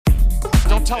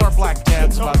tell our black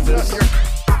dads about this.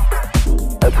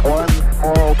 That's one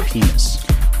small Penis.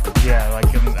 Yeah,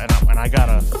 like, and I got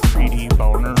a 3D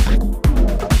boner.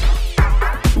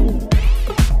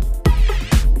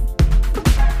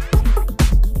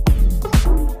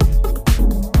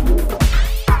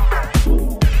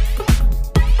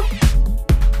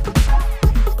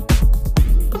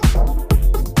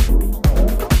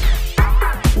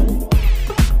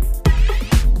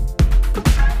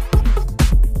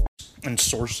 And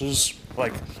sources,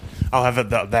 like, I'll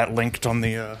have that linked on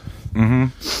the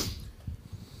on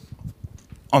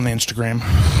the Instagram.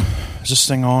 Is this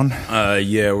thing on?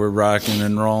 Yeah, we're rocking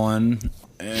and rolling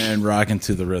and rocking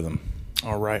to the rhythm.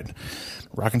 All right,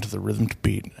 rocking to the rhythm to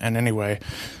beat. And anyway,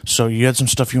 so you had some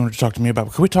stuff you wanted to talk to me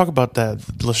about. Can we talk about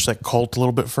that cult a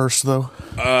little bit first, though?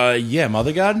 Yeah,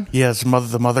 Mother God? Yeah, it's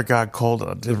the Mother God cult.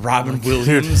 Robin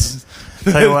Williams.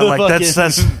 Dude, tell you what, like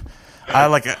that's. I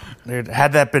like, dude,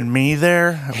 had that been me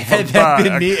there, Had that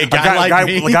been me, a guy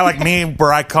like me,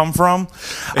 where I come from,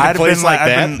 I'd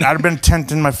have been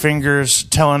tenting my fingers,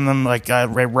 telling them like,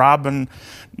 Robin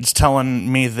is telling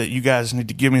me that you guys need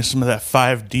to give me some of that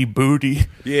 5D booty.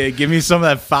 Yeah, give me some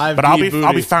of that 5D But I'll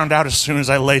booty. be found out as soon as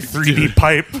I lay 3D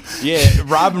pipe. Yeah,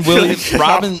 Robin Williams.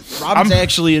 Robin's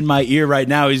actually in my ear right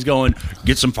now. He's going,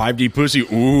 get some 5D pussy.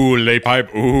 Ooh, lay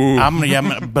pipe. Ooh.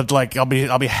 But like I'll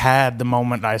be had the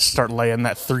moment I start laying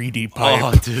that 3D pipe.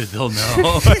 Oh, dude, they'll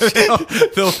know.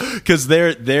 Because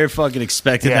they're fucking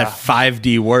expecting that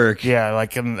 5D work. Yeah,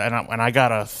 like and I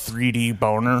got a 3D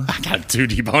boner. I got a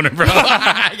 2D boner, bro.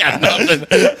 I got nothing.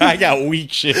 I got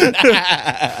weak shit.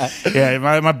 Yeah,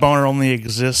 my boner only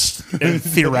exists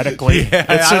theoretically. Yeah,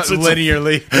 it's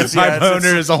linearly. My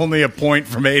boner is only a point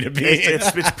from A to B.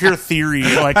 It's pure theory.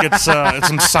 Like it's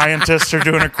some scientists are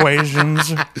doing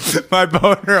equations. My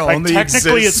boner only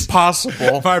technically exists. it's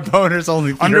possible. My boner's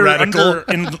only theoretical.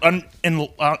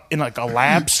 In like a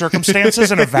lab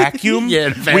circumstances in a vacuum. Yeah,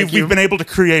 in a vacuum. We've been able to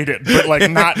create it, but like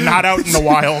not out in the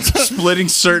wild. Splitting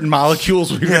certain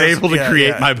molecules, we've been able to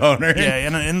create my boner. Yeah,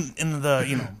 in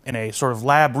the in a sort of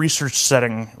lab research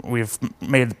setting, we've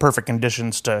made the perfect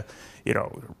conditions to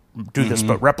do this,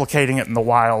 but replicating it in the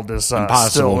wild is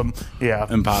impossible. Still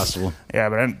Impossible.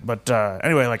 Yeah, but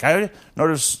anyway, like I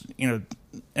noticed,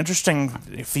 interesting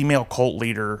female cult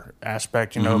leader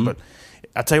aspect, but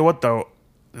I'll tell you what though.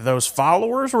 Those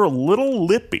followers were a little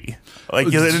lippy, like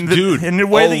in a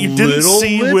way that you didn't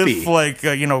see lippy. with like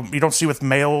you don't see with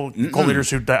male cult leaders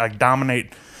who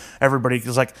dominate everybody.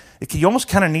 Because like you almost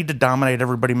kind of need to dominate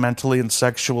everybody mentally and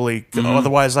sexually,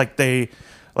 otherwise like they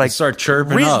start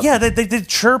chirping up. Yeah, they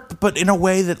chirp, but in a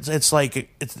way that it's like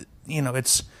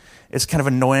it's kind of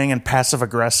annoying and passive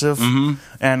aggressive,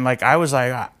 and like I was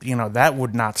like, that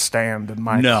would not stand in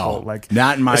my cult. Like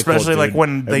not in my especially cult, like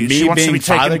when she wants to be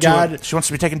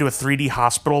taken to a 3D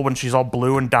hospital when she's all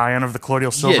blue and dying of the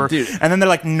colloidal silver, and then they're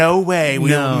like, no way,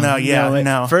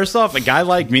 no. First off, a guy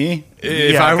like me,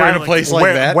 if I were in a place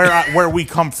like that, where we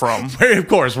come from, of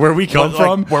course, where we come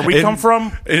from,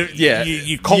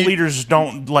 cult leaders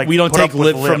don't like. We don't take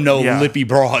lip from lippy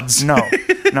broads.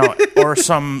 No, or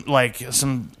some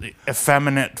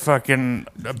effeminate fucking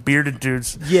bearded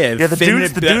dudes. Yeah, the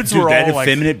dudes were all that like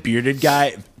effeminate bearded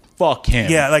guy. Fuck him.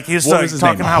 Yeah, like he was what was his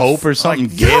talking name? how Hope or something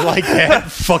gay like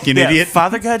that. Fucking idiot.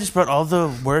 Father God just brought all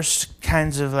the worst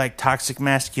kinds of like toxic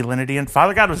masculinity, and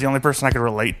Father God was the only person I could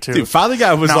relate to. Dude, Father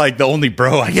God was like the only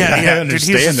bro I could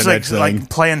understand. Dude, the next thing, like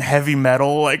playing heavy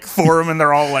metal like for him, and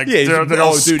they're all like they're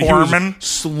all squirming,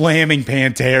 slamming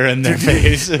Pantera in their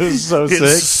face. It was so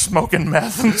sick. Smoking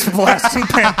meth and blasting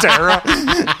Pantera,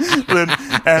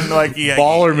 and like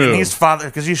baller move. And he's father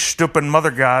because he's stupid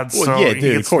Mother God. Well,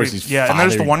 so of course he's and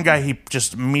there's the one guy he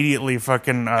just immediately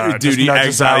fucking he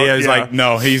nudges out. Yeah, he's like,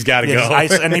 no, he's got to go,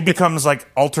 and he becomes like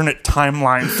alternate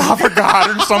timeline Father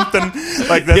God or something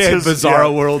like that's his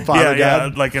bizarro world Father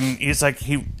God. Like, and he's like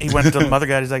he went to Mother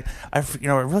God. He's like, I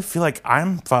really feel like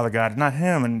I'm Father God, not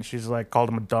him. And she's like called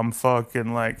him a dumb fuck,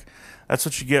 and like that's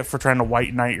what you get for trying to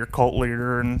white knight your cult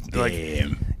leader. And like,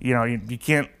 you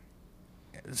can't.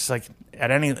 It's like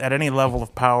at any level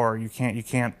of power, you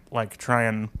can't like try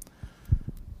and.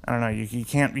 I don't know. You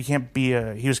can't be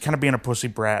a. He was kind of being a pussy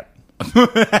brat. You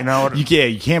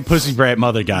can't pussy brat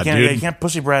Mother God, dude. You can't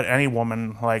pussy brat any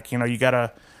woman. Like you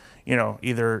gotta,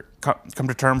 either come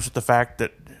to terms with the fact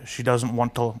that she doesn't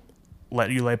want to let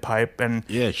you lay pipe and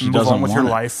move on with your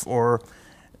life, or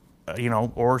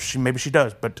or maybe she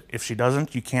does. But if she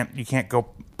doesn't, you can't go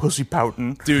pussy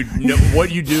pouting. Dude, no, what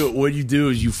you do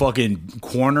is you fucking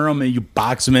corner them and you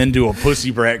box them into a pussy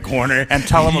brat corner And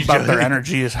tell them about their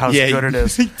energy, is how good it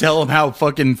is. Tell them how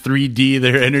fucking 3D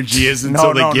their energy is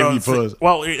until they give you puss.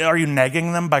 Well, are you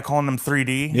negging them by calling them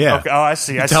 3D? Yeah. Okay. Oh, I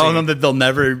see. Telling them that they'll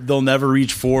never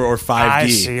reach 4 or 5D. I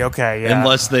see. Okay. Yeah.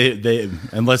 Unless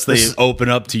they open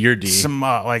up to your D. Some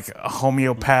like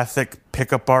homeopathic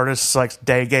pickup artists like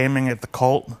day gaming at the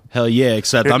cult. Hell yeah,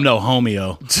 except I'm no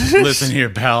homeo. Listen here,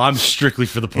 pal. I'm strictly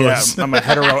for the puss. Yeah, I'm a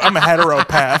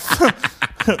heteropath.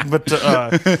 But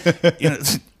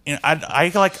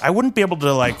I wouldn't be able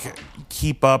to like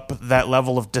keep up that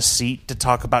level of deceit to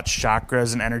talk about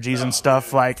chakras and energies and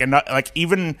stuff and not, like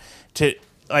even to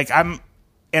like I'm.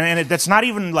 And that's not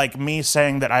even like me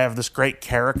saying that I have this great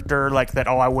character, like that.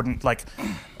 Oh, I wouldn't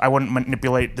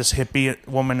manipulate this hippie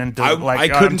woman into I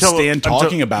couldn't stand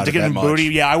talking about it that much. Booty.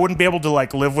 Yeah, I wouldn't be able to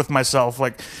like live with myself,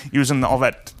 like using all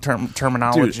that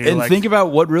terminology. Dude, and think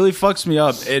about what really fucks me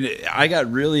up. And I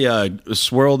got really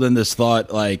swirled in this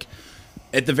thought. Like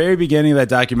at the very beginning of that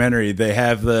documentary, they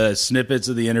have the snippets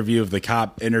of the interview of the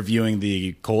cop interviewing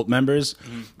the cult members,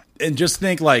 and just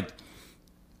think like.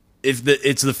 If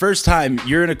it's the first time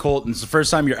you're in a cult and it's the first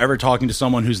time you're ever talking to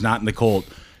someone who's not in the cult,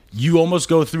 you almost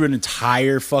go through an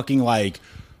entire fucking like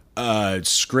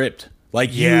script.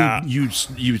 Like you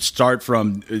start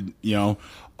from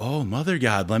oh mother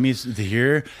God, let me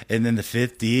hear, and then the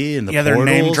 50 and the they're portals.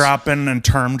 name dropping and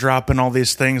term dropping all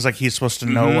these things like he's supposed to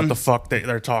know what the fuck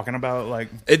they're talking about.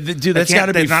 Like dude, that's got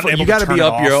to be you got to be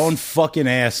up your own fucking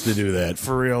ass to do that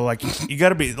for real. Like you got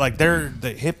to be like they're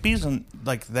the hippies and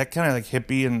like that kind of like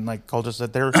hippie and like culture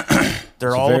that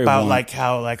they're all about like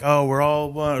how like oh we're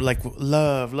all like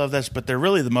love this, but they're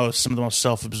really some of the most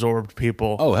self-absorbed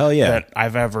people. Oh hell yeah, that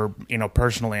I've ever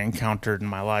personally encountered in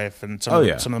my life, and some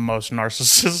of the most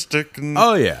narcissistic and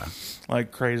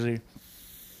like crazy.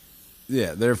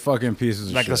 Yeah, they're fucking pieces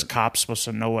of like shit. This cop's supposed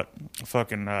to know what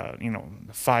fucking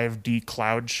 5D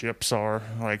cloud ships are.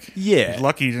 Like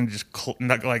lucky he didn't just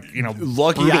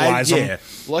brutalize them.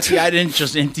 Lucky I didn't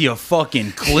just empty a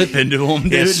fucking clip into him,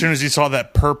 dude. As soon as he saw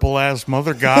that purple ass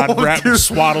mother god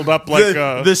swaddled up like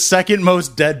the second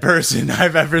most dead person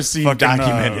I've ever seen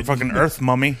documented. Fucking Earth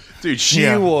mummy, dude. She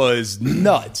was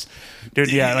nuts, dude.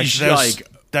 Yeah,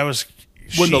 that was.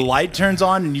 When the light turns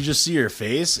on and you just see her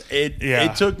face,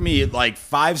 it took me like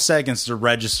 5 seconds to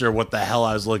register what the hell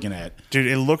I was looking at. Dude,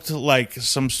 it looked like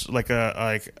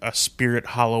a spirit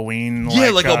Halloween.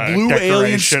 Like a blue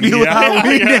alien spirit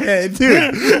Halloween. Yeah,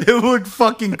 dude, it looked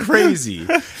fucking crazy.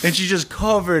 And she's just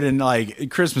covered in like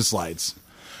Christmas lights.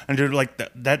 And dude, like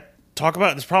that. Talk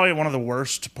about it's probably one of the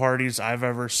worst parties I've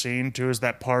ever seen too. Is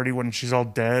that party when she's all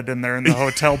dead and they're in the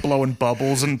hotel blowing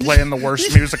bubbles and playing the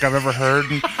worst music I've ever heard.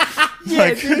 And,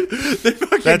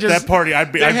 dude, that party,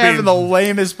 I'd be having the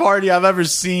lamest party I've ever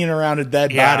seen around a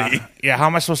dead body. Yeah, how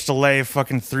am I supposed to lay a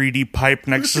fucking 3D pipe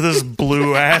next to this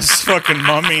blue ass fucking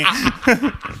mummy?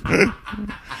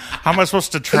 How am I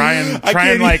supposed to try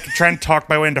and talk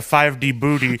my way into 5D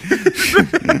booty?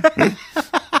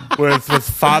 With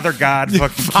Father God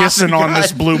fucking kissing on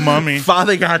this blue mummy.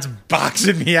 Father God's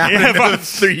boxing me out into the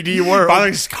 3D world.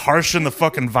 Father's harshing the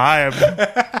fucking vibe.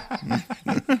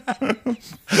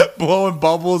 Blowing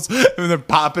bubbles and they're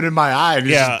popping in my eye and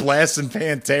he's just blasting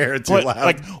Pantera too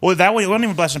loud. That way, it wasn't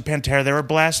even blasting Pantera. They were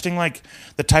blasting like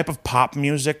the type of pop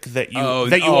music that you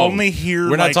only hear.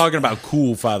 We're not talking about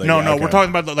cool Father God. No, we're talking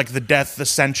about like the Death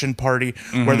Ascension party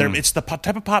where it's the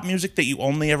type of pop music that you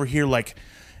only ever hear like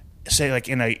say like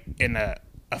in a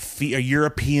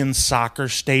European soccer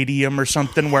stadium or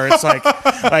something where it's like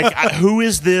who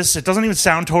is this? It doesn't even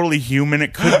sound totally human.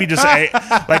 It could be just like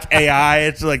AI.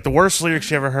 It's like the worst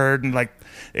lyrics you ever heard, and like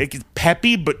it's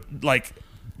peppy but like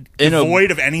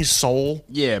devoid of any soul.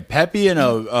 Yeah, peppy in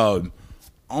a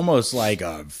almost like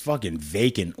a fucking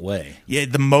vacant way. Yeah,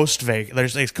 the most vacant.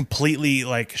 It's completely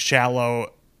like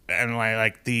shallow and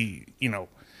like the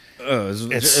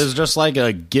it's just like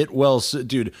a get well,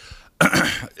 dude.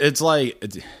 It's like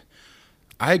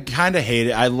I kind of hate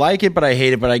it. I like it, but I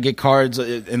hate it. But I get cards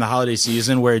in the holiday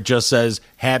season where it just says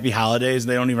 "Happy Holidays."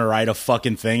 They don't even write a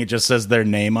fucking thing. It just says their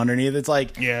name underneath. It's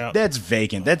like that's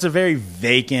vacant. That's a very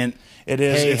vacant. It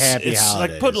is. Hey, it's happy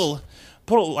holidays. Like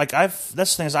put like that's the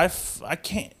thing is I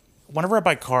can't. Whenever I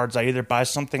buy cards, I either buy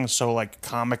something so like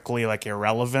comically like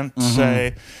irrelevant,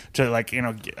 say to like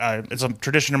it's a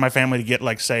tradition in my family to get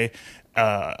like say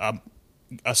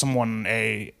someone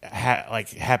a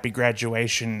happy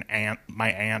graduation my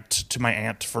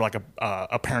aunt for like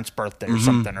a parent's birthday or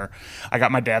something, or I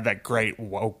got my dad that great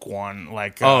woke one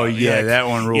like that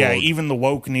one ruled. Yeah, even the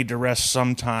woke need to rest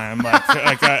sometime like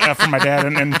for my dad,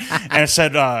 and it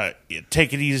said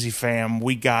take it easy fam,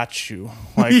 we got you,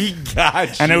 like We got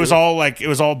you. and it was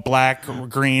all black,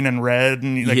 green, and red,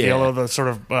 and like yellow, the sort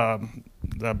of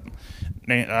the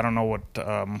I don't know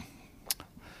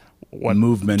what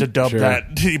movement to dub sure.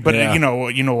 that, but Yeah. you know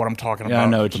what I'm talking about. Yeah, I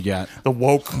know what you got. The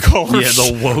woke colors.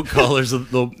 Yeah, the woke colors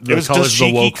of the it was colors of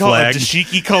the woke flag.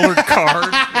 dashiki colored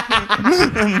card.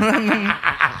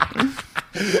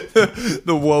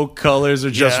 The woke colors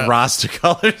are just Yeah. roster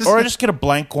colors. Or I just get a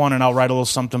blank one and I'll write a little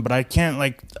something, but I can't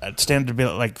like stand to be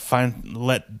like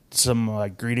let some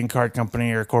like greeting card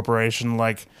company or corporation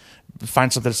like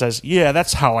find something that says, yeah,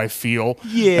 that's how I feel.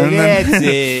 Yeah, And then- that's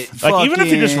it. Like even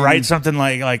if you just Fucking- write something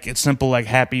like it's simple, like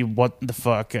happy what the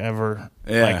fuck ever,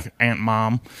 Yeah. like Aunt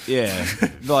Mom, Yeah,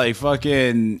 like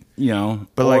fucking,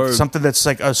 but or- like something that's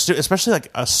like especially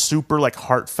like a super like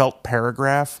heartfelt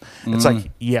paragraph. It's like,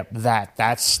 yep,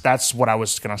 that's what I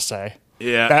was gonna say.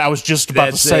 Yeah. I was just about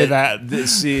to That's say it. that.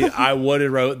 See, I would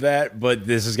have wrote that, but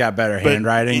this has got better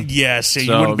handwriting. Yes, you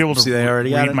So, wouldn't be able to see, they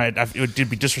already got read it? it would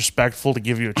be disrespectful to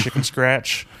give you a chicken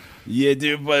scratch. Yeah,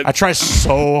 dude, but I try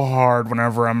so hard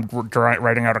whenever I'm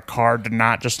writing out a card to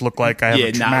not just look like I have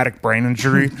a traumatic brain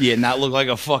injury. yeah, not look like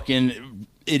a fucking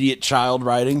idiot child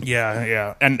writing.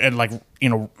 Yeah, and like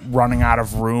running out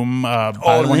of room. and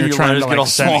when then you're your trying letters to get all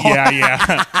like send, small.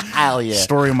 yeah. Hell yeah,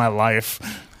 Story of my life.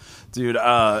 dude.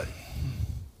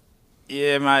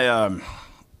 Yeah,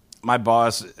 my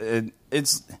boss.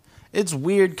 It's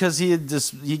weird because he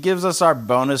gives us our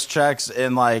bonus checks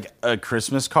in like a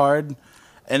Christmas card,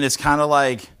 and it's kind of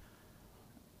like,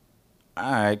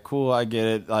 all right, cool, I get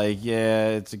it. Like, yeah,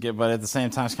 it's a good, but at the same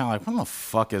time, it's kind of like, what the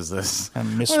fuck is this?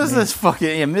 Miss What is me. this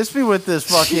fucking? Yeah, miss me with this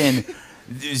fucking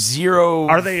zero.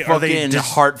 Are they fucking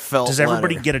heartfelt? Does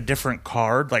everybody letter. get a different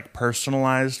card, like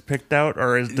personalized, picked out,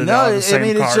 or is the No, all the I same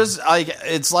mean card? it's just like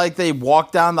it's like they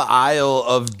walk down the aisle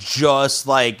of just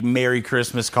like Merry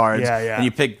Christmas cards. Yeah, yeah. And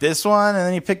you pick this one, and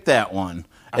then you pick that one,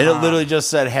 and it literally just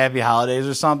said Happy Holidays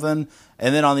or something.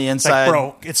 And then on the inside, like,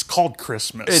 bro, it's called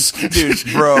Christmas. it's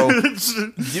dude, bro.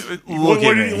 Look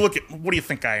at me. What do you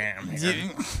think I am?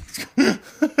 here?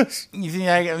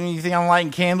 You think I'm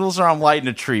lighting candles or I'm lighting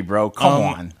a tree, bro? Come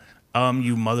on,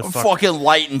 You I'm motherfucker. fucking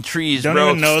lighting trees, Don't bro.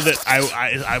 even know that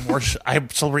I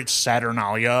celebrate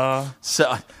Saturnalia.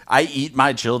 So I eat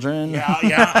my children. Yeah.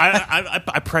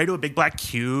 I pray to a big black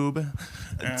cube.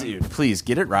 Dude, please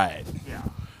get it right. Yeah.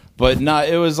 But no,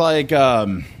 it was like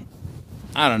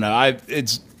I don't know.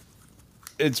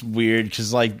 It's weird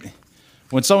because like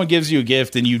when someone gives you a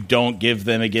gift and you don't give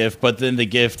them a gift, but then the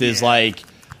gift is like,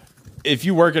 if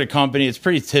you work at a company, it's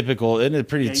pretty typical, isn't it?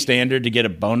 Pretty standard to get a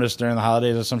bonus during the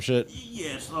holidays or some shit.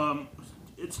 Yes.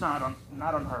 It's not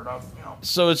unheard of.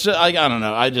 So it's just I don't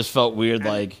know. I just felt weird.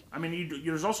 Like, I mean,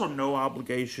 there's also no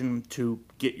obligation to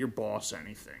get your boss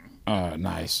anything. oh,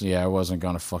 nice. Yeah, I wasn't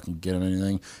gonna fucking get him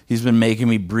anything. He's been making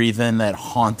me breathe in that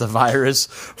hantavirus.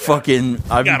 Fucking,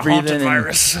 I've been Got breathing in.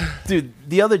 virus. Dude,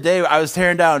 the other day I was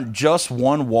tearing down just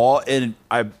one wall, and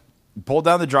I pulled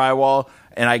down the drywall,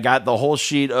 and I got the whole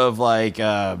sheet of like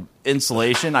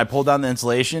insulation. I pulled down the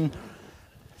insulation.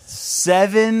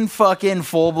 7 fucking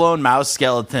full-blown mouse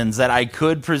skeletons that I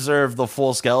could preserve the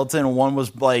full skeleton. One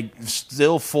was like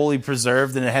still fully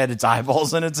preserved, and it had its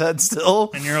eyeballs in its head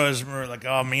still. And you're always like,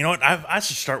 oh, man, you know what? I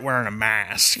should start wearing a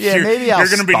mask. Yeah, maybe I'll You're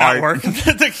going to be not start. working.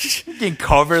 Getting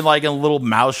covered like in little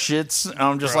mouse shits. And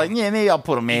I'm just Bro. like, yeah, maybe I'll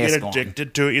put a You mask get on.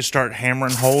 addicted to it. You start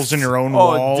hammering holes in your own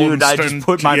Oh, wall. dude, and I start- just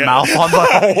put my yeah. mouth on the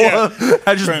hole. Yeah.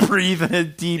 I just breathe in a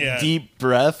deep, Yeah. deep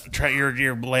breath.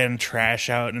 You're laying trash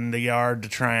out in the yard to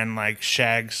try and like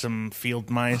shag some field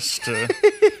mice to I'm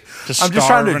just trying to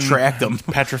starve and attract them.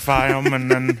 petrify them, and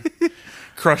then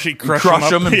crush Crush them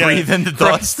them and breathe in the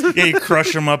dust. Yeah, you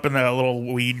crush them up in that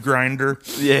little weed grinder.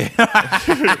 Yeah.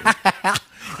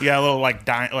 You got a little like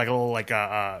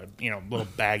little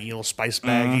baggy, little spice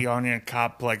baggy on you, and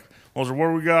cop like, well, so what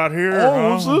do we got here?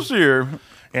 Oh, what's this here?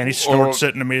 And he snorts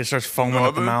it, and immediately starts foaming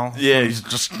at the mouth. Yeah, he's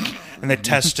just. And they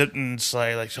test it and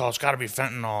say like, oh, it's got to be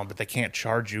fentanyl, but they can't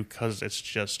charge you because it's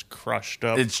just crushed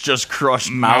up. It's just crushed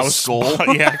mouse skull.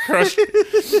 Yeah,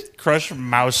 crushed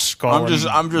mouse skull.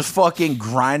 I'm just fucking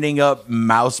grinding up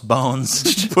mouse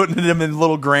bones, putting them in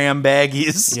little graham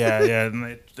baggies. yeah,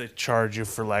 and they charge you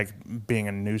for like being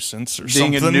a nuisance or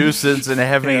being something. a nuisance and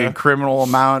having Yeah. a criminal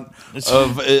amount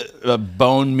of a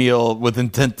bone meal with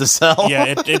intent to sell.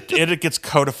 Yeah, it gets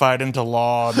codified into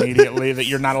law immediately that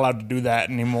you're not allowed to do that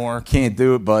anymore. Can't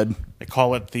do it, bud. They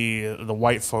call it the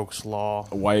white folks law.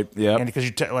 White, yeah. And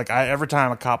because every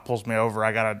time a cop pulls me over,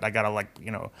 I gotta like,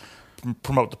 you know,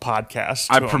 promote the podcast.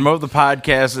 I to him. promote the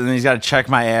podcast, and then he's got to check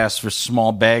my ass for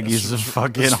small baggies of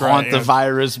fucking that's right, haunt the yeah.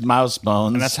 virus mouse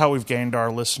bones. And that's how we've gained our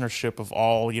listenership of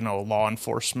all, you know, law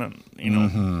enforcement, you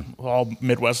know, all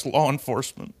Midwest law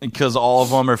enforcement. because all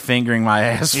of them are fingering my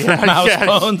ass for mouse yeah.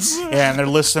 bones. Yeah, and they're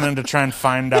listening to try and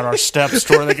find out our steps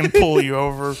to where they can pull you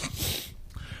over.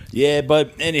 Yeah,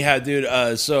 but anyhow,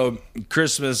 dude, so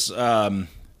Christmas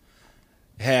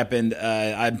happened.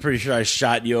 I'm pretty sure I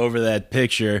shot you over that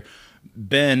picture.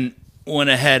 Ben went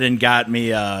ahead and got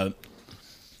me a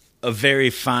very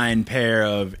fine pair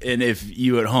of, and if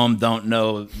you at home don't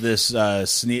know this,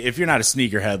 if you're not a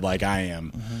sneakerhead like I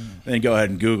am, then go ahead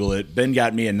and Google it. Ben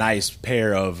got me a nice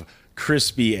pair of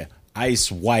crispy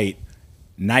ice white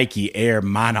Nike Air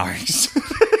Monarchs.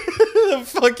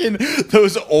 Fucking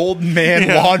those old man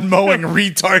lawn mowing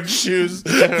retard shoes.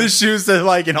 The shoes that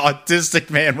like an autistic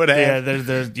man would have.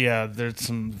 There's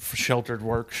some sheltered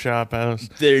workshop house.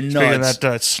 They're Speaking of nuts.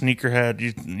 that sneakerhead,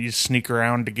 you sneak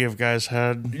around to give guys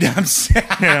head. I'm saying,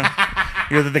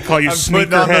 Yeah, they call you I'm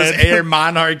putting on those sneakerhead. Air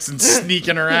Monarchs and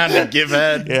sneaking around to give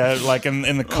head. Yeah, like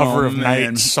in the cover Oh, of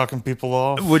man. Night, sucking people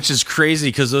off. Which is crazy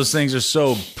because those things are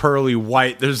so pearly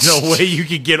white. There's no way you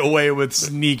could get away with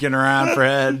sneaking around for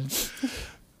head.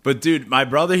 But dude, my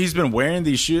brother, he's been wearing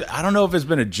these shoes. I don't know if it's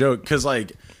been a joke because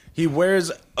like he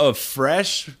wears a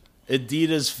fresh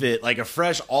Adidas fit, like a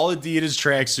fresh all Adidas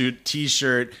tracksuit,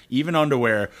 t-shirt, even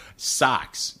underwear,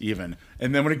 socks, even.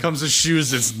 And then when it comes to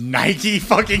shoes, it's Nike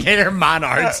fucking Air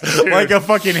Monarchs, like a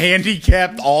fucking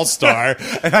handicapped all-star.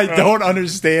 And I don't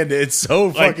understand it. It's so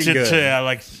Like fucking good.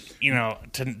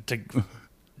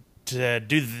 to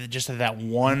do just that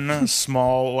one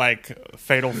small like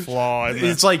fatal flaw.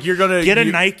 It's like you're gonna get a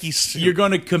Nike suit. You're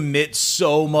gonna commit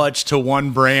so much to one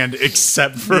brand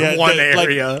except for one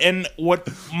area. And what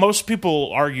most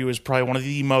people argue is probably one of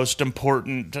the most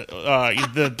important,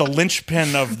 the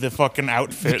linchpin of the fucking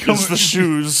outfit is the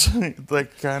shoes.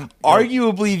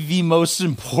 Arguably, the most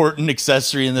important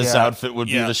accessory in this Yeah. outfit would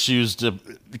be Yeah. the shoes to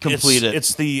complete it.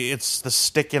 It's the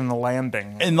stick in the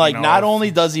landing. And like, you know? not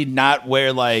only does he not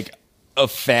wear like a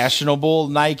fashionable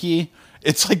Nike,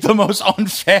 it's like the most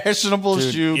unfashionable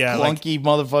shoe, clunky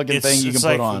motherfucking thing you can it's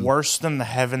put like on. Worse than the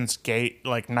Heaven's Gate,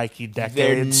 like Nike They're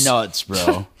decades. nuts,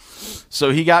 bro.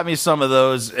 So he got me some of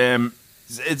those, and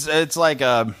it's like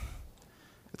a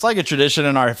tradition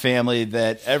in our family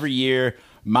that every year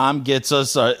Mom gets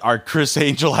us our Chris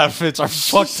Angel outfits, our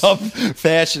fucked up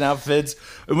fashion outfits.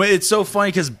 It's so funny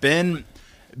because Ben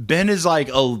is like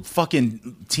a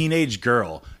fucking teenage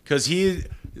girl because he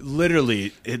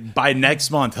literally by next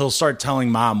month he'll start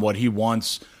telling Mom what he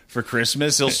wants for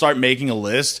Christmas. He'll start making a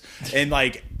list, and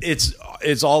like it's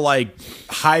all like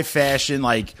high fashion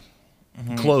like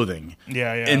clothing.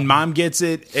 Yeah. And Mom gets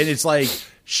it, and it's like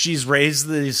she's raised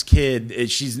this kid.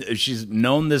 She's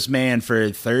known this man for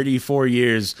 34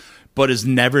 years, but has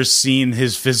never seen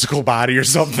his physical body or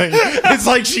something. It's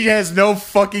like she has no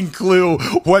fucking clue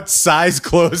what size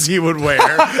clothes he would wear.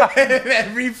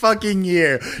 Every fucking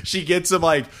year, she gets him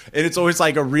like, and it's always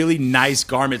like a really nice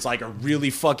garment. It's like a really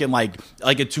fucking like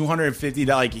a $250.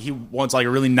 Like he wants like a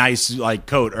really nice like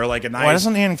coat or like a nice. Why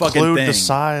doesn't he fucking include thing. the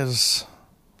size?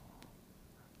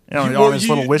 You know, Well, on his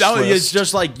little wish no, list. It's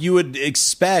just like you would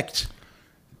expect.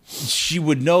 She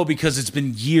would know because it's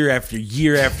been year after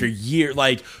year after year.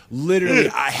 Like literally,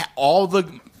 all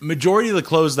the majority of the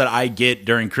clothes that I get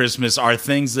during Christmas are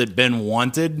things that Ben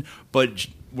wanted, but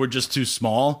were just too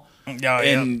small.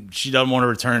 And she doesn't want to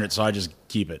return it, so I just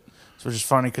keep it. So it's just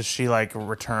funny because she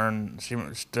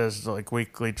she does like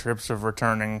weekly trips of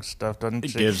returning stuff, doesn't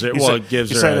she? Gives it. You Well, said- it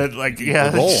gives you her said a- it like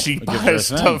a goal. she It gives her a buys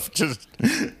thing. stuff just.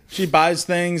 She buys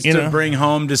things You to know? bring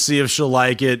home to see if she'll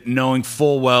like it, knowing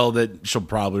full well that she'll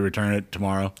probably return it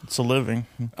tomorrow. It's a living.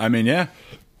 I mean, yeah.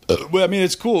 Well, I mean,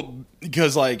 it's cool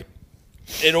because, like,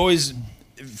 it always,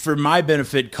 for my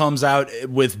benefit, comes out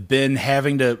with Ben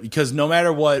having to, because no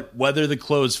matter what, whether the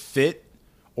clothes fit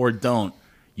or don't,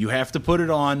 you have to put it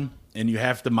on and you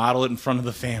have to model it in front of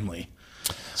the family.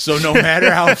 So no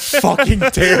matter how fucking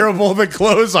terrible the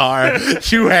clothes are,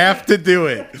 you have to do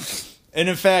it. And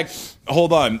in fact,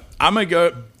 hold on. I'm going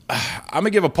to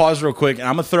give a pause real quick, and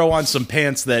I'm going to throw on some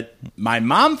pants that my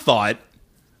mom thought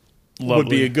would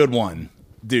be a good one.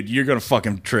 Dude, you're going to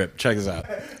fucking trip. Check this out.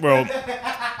 Well,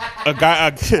 a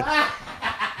guy.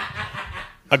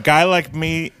 A guy like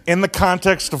me, in the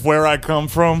context of where I come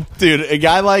from, Dude, a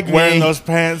guy like wearing me, those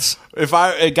pants.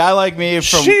 a guy like me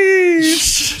from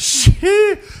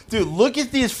dude, look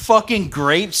at these fucking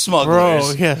grape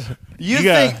smugglers. Bro, yeah. You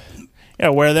gotta,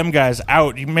 think wear them guys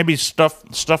out. You maybe stuff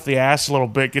the ass a little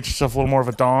bit, get yourself a little more of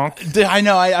a donk. Dude, I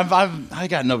know I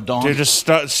got no donk. Dude, just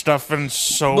stuffing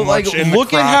so But, like, much in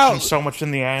look the at crotch how- and so much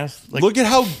in the ass. Like, Look at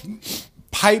how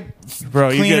pipe bro,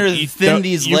 cleaner thin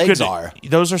these legs are.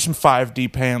 Those are some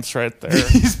 5D pants right there.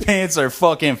 These pants are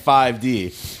fucking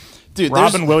 5D. Dude,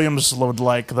 Robin Williams would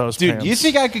like those dude, pants. you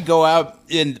think I could go out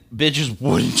and bitches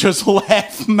wouldn't just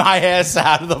laugh my ass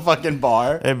out of the fucking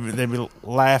bar? They'd be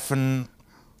laughing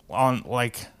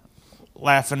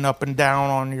laughing up and down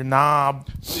on your knob.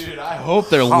 Dude, I hope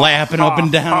they're lapping up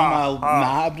and down on my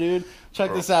knob, dude.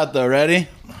 Check this out, though. Ready?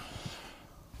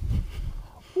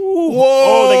 Whoa!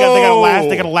 Oh,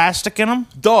 they got elastic in them.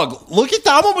 Dog, look at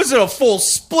that. I'm almost at a full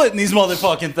split in these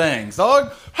motherfucking things,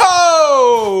 dog.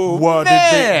 Ho! Whoa,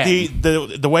 man.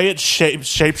 the way it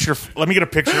shapes your. Let me get a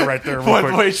picture right there. Real What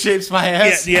quick. way it shapes my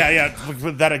ass? Yeah.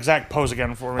 With that exact pose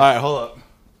again for me. All right, hold up.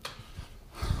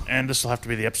 And this will have to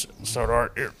be the episode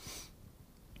art here.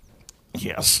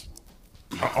 Yes.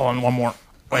 Hold on, one more.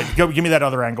 Wait, give me that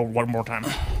other angle one more time.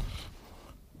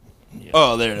 Yeah.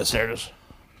 Oh, there it is. There it is.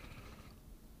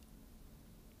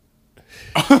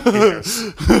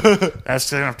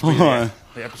 That's gonna have to be the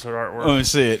episode artwork. Let me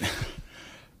see it.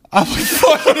 I'm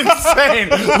fucking insane.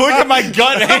 Look at my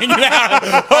gut hanging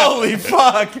out. Holy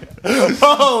fuck.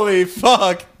 Holy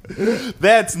fuck.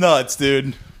 That's nuts,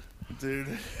 dude. Dude.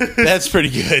 That's pretty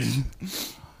good.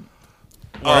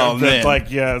 Oh, man. Like,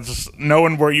 yeah, just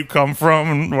knowing where you come from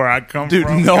and where I come Dude,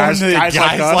 from. knowing that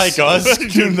guys like us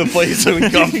in the place that we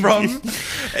come from.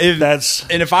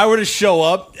 If I were to show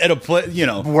up at a place, you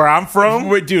know. Where I'm from?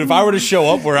 Dude, if I were to show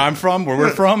up where I'm from, where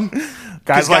we're from.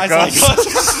 Guys like us.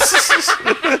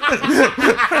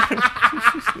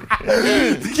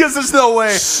 Because there's no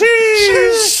way. Shit.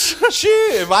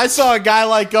 If I saw a guy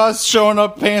like us showing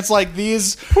up pants like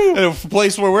these in a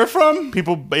place where we're from,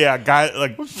 People, yeah, guys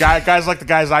like the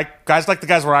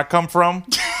guys where I come from.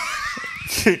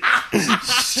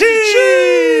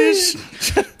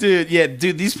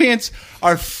 dude, these pants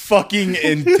are fucking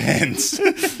intense.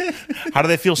 How do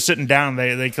they feel sitting down?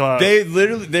 They're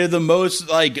They're the most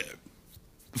like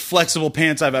flexible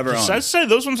pants I've ever owned. I'd say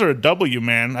those ones are a W,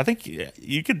 man. I think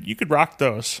you could rock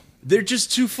those. They're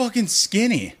just too fucking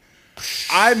skinny.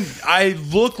 I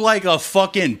look like a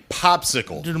fucking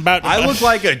popsicle. Dude, I look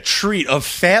like a treat, a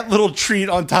fat little treat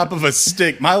on top of a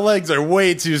stick. My legs are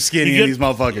way too skinny in these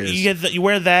motherfuckers. You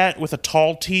wear that with a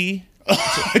tall tee,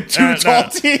 Too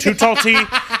tall tee,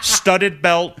 studded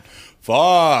belt.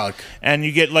 Fuck. And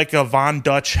you get like a Von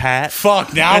Dutch hat.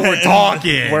 Fuck, now we're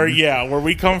talking. Where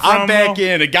we come from. I'm back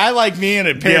in. A guy like me in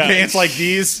a pair of pants like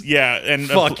these. Yeah, and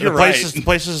Fuck, the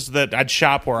places that I'd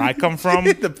shop where I come from.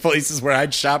 The places where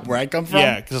I'd shop where I come from.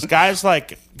 Yeah, because guys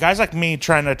like me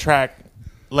trying to attract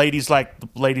ladies like the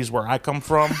ladies where I come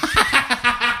from.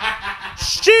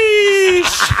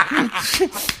 Sheesh.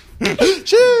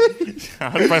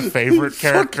 That's my favorite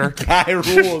character. Guy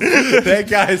rules. That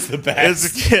guy's the best. As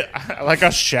a kid, I like how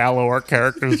shallow our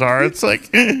characters are. It's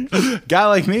like guy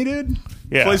like me, dude.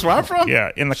 Yeah, place where I'm from.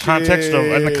 Yeah, in the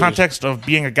context of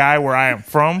being a guy where I am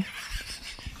from.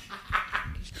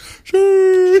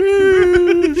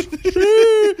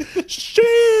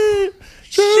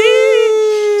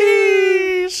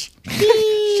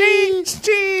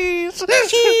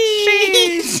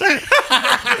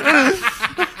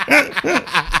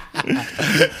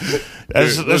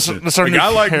 That's our a new guy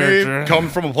like character. me come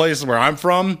from a place where I'm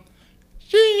from.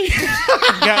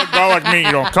 Guy like me,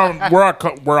 you know, come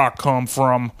where I come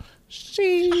from.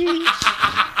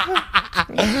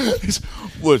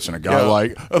 Listen, a guy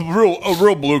like a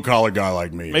real blue collar guy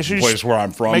like me. Make sure you place where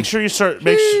I'm from. Make sure you start.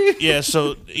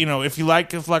 So you know, if you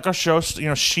like our show, you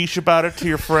know, sheesh about it to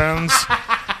your friends.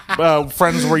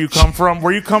 Friends where you come from.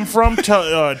 Where you come from, tell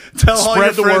all spread your the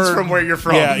friends word from where you're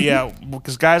from. Yeah,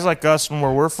 because guys like us and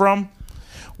where we're from,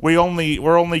 we're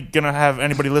only gonna have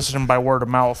anybody listening by word of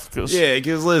mouth. Yeah,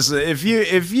 because listen, if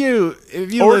you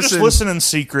or just listen in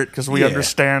secret because we Yeah.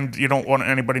 understand you don't want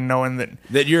anybody knowing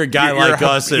that you're a guy like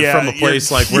us and from a place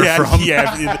like we're from.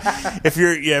 Yeah, if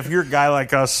you're a guy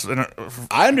like us, and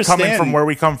I understand coming from where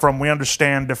we come from. We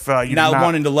understand if you not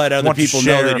wanting to let other people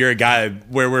know that you're a guy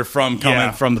where we're from,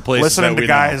 coming from the place. Listening that to we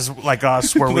guys like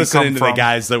us where we come listening to from. the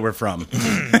guys that we're from.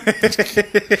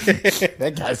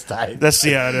 That guy's tight.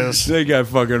 It is. That guy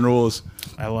fucking rules.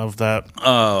 I love that.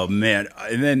 Oh man,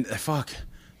 and then fuck,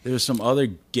 there was some other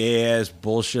gay ass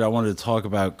bullshit I wanted to talk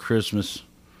about Christmas.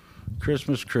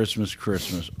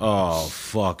 Christmas. Oh,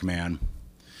 fuck, man.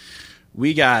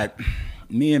 We got,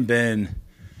 me and Ben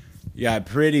got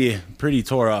pretty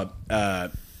tore up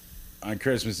on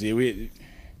Christmas Eve. We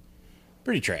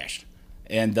pretty trashed.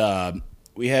 And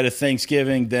we had a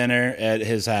Thanksgiving dinner at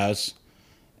his house.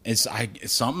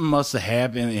 Something must have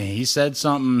happened. He said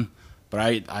something, but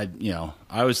I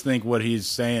always think what he's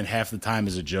saying half the time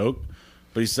is a joke.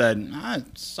 But he said,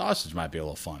 sausage might be a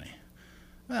little funny.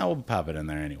 Well, we'll pop it in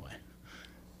there anyway.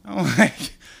 I'm like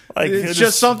it's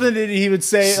just something that he would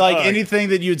say, like anything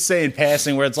that you'd say in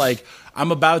passing, where it's like,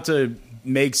 I'm about to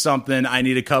make something, I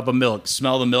need a cup of milk,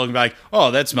 smell the milk, and be like,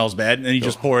 oh, that smells bad, and then you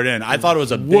just pour it in. I thought it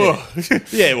was a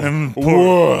bit. Yeah, and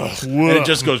it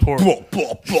just goes, but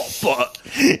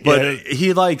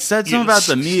he like said something about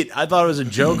the meat. I thought it was a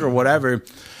joke or whatever,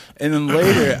 and then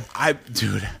later,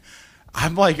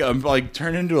 I'm like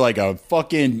turned into like a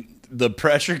fucking the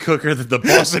pressure cooker that the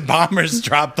Boston Bombers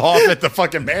dropped off at the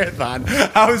fucking marathon.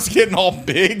 I was getting all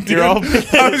big, dude.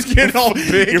 I was getting all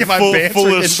big. You're and my pants full were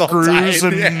of getting screws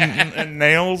all tight. and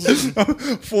nails.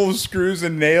 Full of screws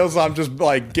and nails. I'm just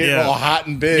like getting all hot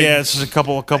and big. Yeah, it's just a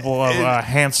couple of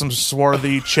handsome,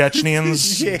 swarthy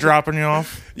Chechens dropping you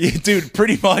off. Yeah, dude,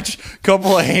 pretty much a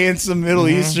couple of handsome Middle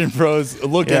Eastern bros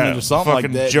looking or something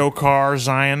like that. Jokhar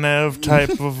Zayanev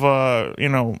type of,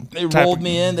 They rolled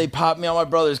me in. They popped me on my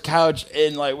brother's couch,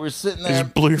 and like we're sitting there.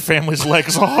 Just blew your family's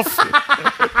legs off.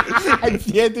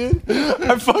 Yeah, dude.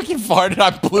 I fucking farted. I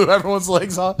blew everyone's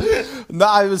legs off. No,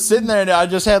 I was sitting there, and I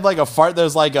just had like a fart.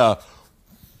 There's like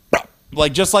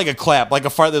just like a clap, like a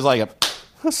fart. There's like a,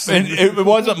 and it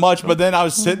wasn't much. But then I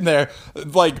was sitting there,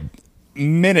 like.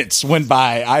 Minutes went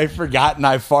by. I forgot and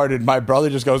I farted. My brother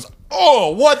just goes,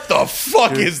 "Oh, what the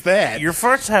fuck is that?" Your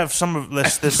farts have some of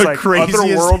this The like craziest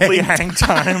otherworldly hang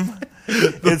time.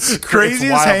 It's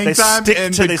craziest wild. hang They time stick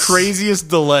and to the this- craziest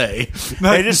delay.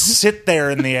 They just sit there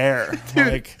in the air.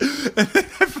 Like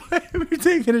We're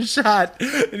taking a shot,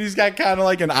 and he's got kind of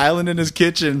like an island in his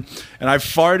kitchen, and I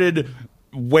farted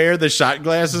where the shot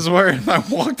glasses were, and I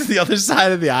walked to the other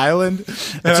side of the island,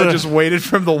 and I just waited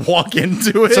for him to walk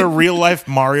into it. it's a real life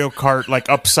Mario Kart, like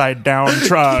upside down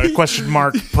question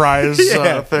mark prize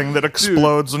thing that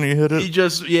explodes when you hit it. He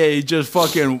just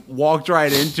fucking walked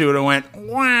right into it and went,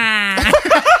 wah.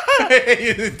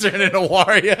 He turned into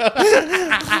Wario.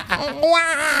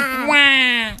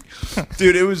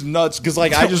 Dude, it was nuts because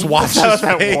like I just watched his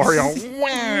that face. Wario.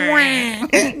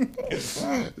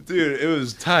 Dude, it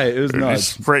was tight. It was nuts.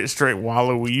 Straight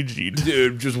Waluigi.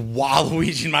 Dude, just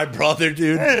Waluigi, my brother,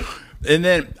 dude. And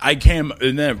then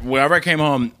whenever I came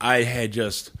home, I had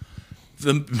just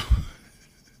the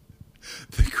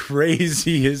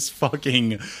craziest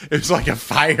fucking. It was like a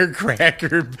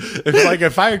firecracker. It was like a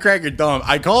firecracker dump.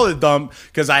 I call it dump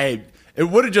because it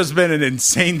would have just been an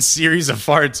insane series of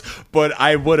farts, but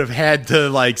I would have had to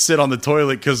like sit on the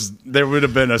toilet because there would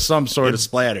have been some sort of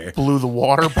splatter. Blew the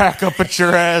water back up at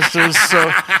your ass. It was so.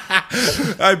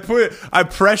 I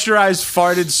pressurized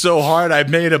farted so hard I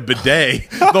made a bidet.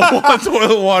 The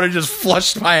toilet water just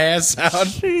flushed my ass out.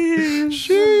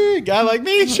 Shit, guy like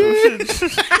me, shit.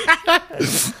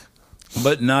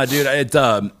 But nah, dude,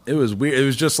 it was weird. It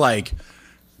was just like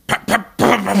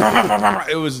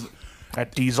it was.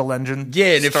 That diesel engine.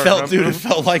 Yeah, and it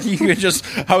felt like you could just.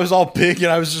 I was all big and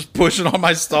I was just pushing on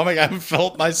my stomach. I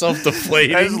felt myself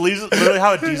deflating. That's literally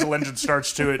how a diesel engine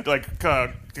starts to it, like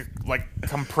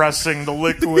compressing the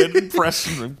liquid,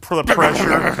 pressing for the pressure.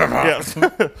 Yeah.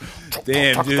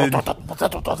 Damn, dude.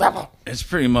 It's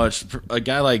pretty much a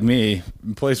guy like me.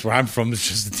 The place where I'm from is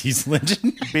just a diesel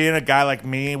engine. Being a guy like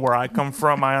me, where I come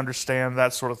from, I understand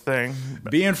that sort of thing.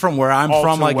 Being from where I'm All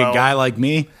from, too like well. a guy like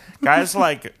me. Places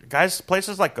like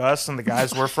us and the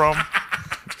guys we're from.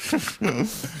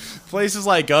 Places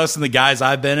like us and the guys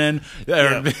I've been in.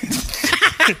 Yeah.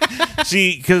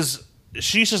 See, because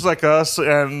she's just like us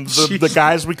and the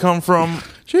guys we come from.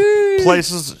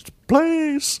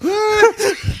 Place. No.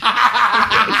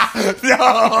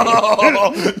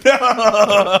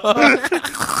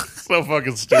 So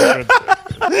fucking stupid.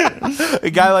 A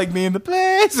guy like me in the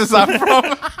places I'm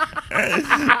from.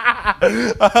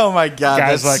 Oh my god,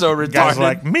 Guys that's so retarded. Guys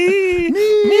like me,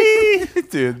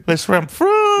 dude. That's where I'm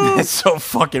from. It's so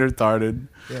fucking retarded.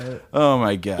 Yeah. Oh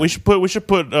my god. We should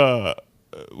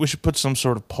put some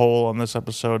sort of poll on this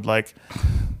episode. Like,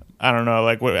 I don't know.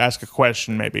 Like, ask a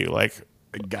question maybe. Like,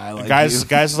 a guy like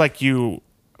guys like you.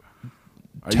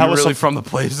 Are tell you us really a- from the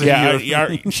places? Yeah, you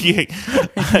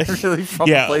really from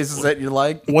Yeah. the places that you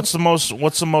like? What's the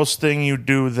most thing you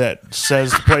do that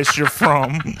says the place you're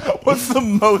from? What's the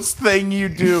most thing you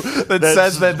do that That's-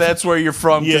 says that that's where you're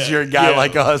from because you're a guy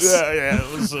like us? Yeah.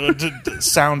 It was,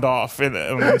 sound off on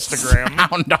Instagram.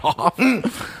 Sound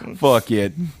off. Fuck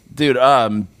it, dude.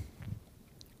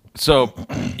 So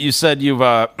you said you've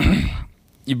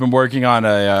been working on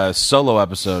a solo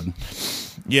episode.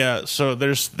 Yeah, so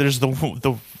there's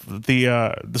the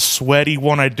sweaty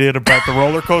one I did about the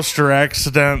roller coaster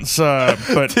accidents,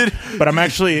 but I'm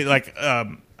actually like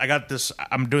I got this.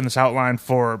 I'm doing this outline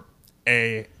for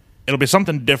it'll be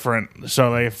something different.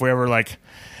 So like, if we ever if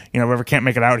we ever can't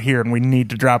make it out here and we need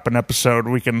to drop an episode,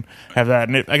 we can have that.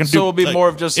 And I can So do. it'll be like, more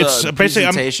of just it's a basically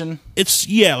presentation.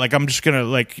 I'm just gonna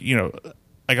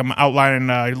I'm outlining,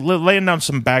 laying down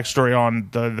some backstory on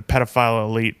the pedophile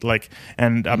elite,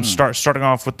 and I'm starting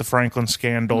off with the Franklin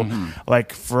scandal.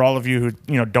 Like, for all of you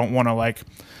who don't want to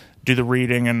do the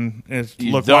reading and watch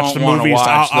the movies,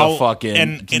 I'll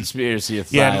fucking conspiracy of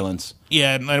silence.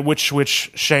 Yeah, and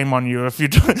which shame on you if you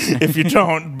don't, if you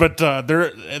don't. But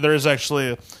there is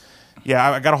actually,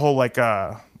 I got a whole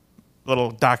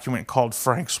little document called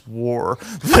Frank's War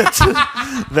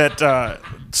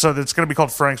so it's going to be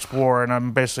called Frank's War, and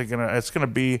I'm basically it's going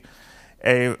to be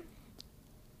a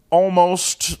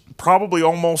probably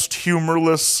almost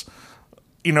humorless,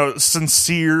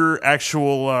 sincere,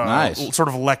 actual Nice. sort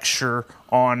of lecture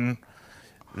on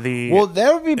the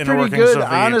That would be inner pretty workings good, of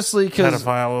the honestly, because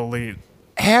pedophile elite.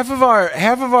 half of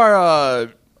our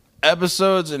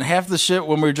episodes and half the shit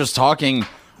when we're just talking,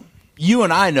 you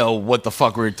and I know what the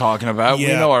fuck we're talking about. We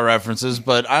Yeah. know our references,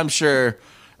 but I'm sure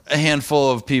a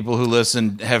handful of people who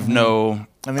listen have no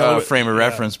And the only- frame of yeah.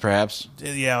 reference, perhaps.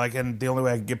 Yeah, and the only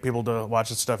way I can get people to watch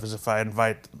this stuff is if I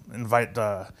invite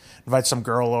some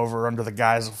girl over under the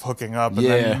guise of hooking up, and Yeah.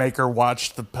 then make her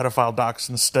watch the pedophile docs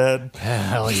instead.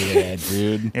 Hell yeah,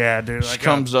 dude. Yeah, dude. She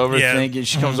comes over thinking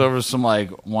she comes over with some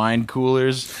wine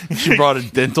coolers. She brought a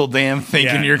dental dam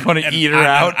thinking you're going to eat her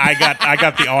out. I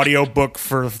got the audio book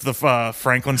for the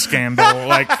Franklin scandal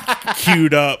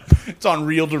queued up. It's on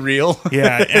reel to reel.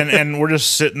 Yeah, and we're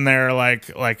just sitting there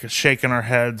shaking our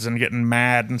heads and getting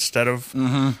mad instead of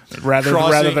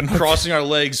rather than crossing our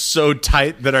legs so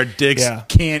tight that our dicks Yeah.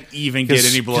 can't even get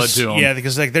any blood to them. Yeah,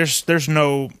 because there's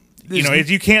no.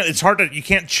 You can't. It's hard to. You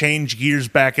can't change gears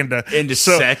back into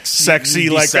sexy sexy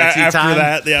after time.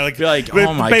 that. Yeah, You're like,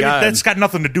 oh my baby, God. that's got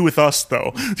nothing to do with us,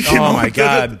 though. Oh my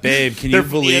God, babe! Can you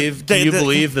believe? Can you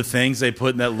believe the things they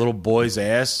put in that little boy's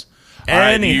ass? All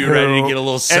right, you ready to get a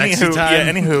little sexy time?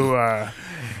 Yeah, anywho,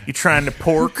 you trying to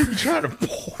pork? Trying to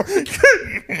pork.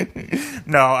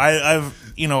 No, I've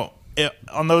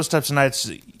on those types of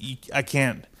nights, I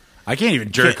can't. I can't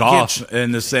even jerk Can't- off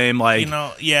in the same It's,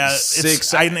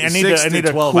 I need 6 I need to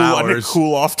a 12 cool, I need a hours.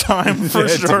 cool off time for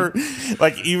Yeah, sure.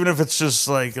 Even if it's just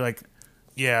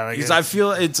Because I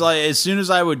feel it's as soon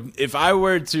as if I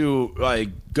were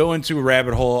to go into a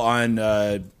rabbit hole on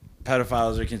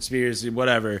pedophiles or conspiracy,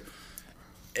 whatever,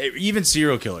 even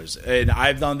serial killers, and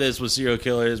I've done this with serial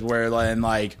killers where I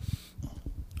might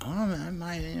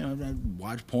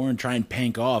watch porn, try and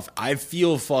pank off. I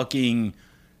feel fucking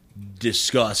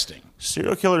disgusting.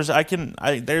 serial killers,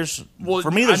 there's Well,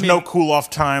 for me, there's no cool off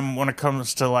time when it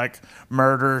comes to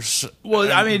murders.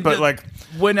 Well, I mean, but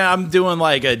when I'm doing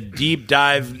a deep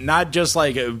dive, not just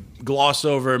a gloss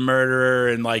over a murderer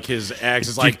and his ex,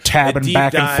 it's tabbing a deep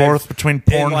back and dive forth between in,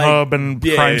 Pornhub and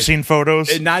crime scene photos.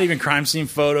 And not even crime scene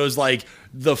photos,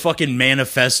 the fucking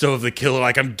manifesto of the killer.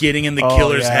 I'm getting in the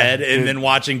killer's head and then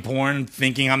watching porn,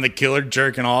 thinking I'm the killer,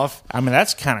 jerking off. I mean,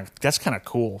 that's kind of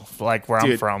cool. Where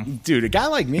I'm from, dude, a guy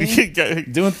like me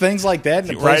doing things like that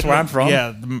in the place where I'm from.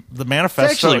 Yeah, the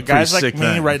manifesto. actually Guys pretty like sick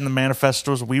me thing. writing the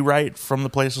manifestos we write from the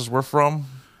places we're from.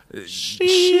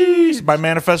 Sheesh. By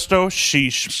manifesto,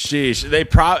 sheesh. Sheesh, they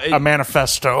probably A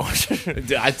manifesto.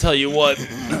 I tell you what,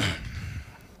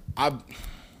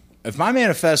 if my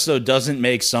manifesto doesn't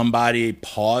make somebody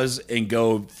pause and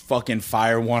go fucking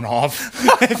fire one off,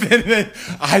 then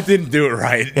I didn't do it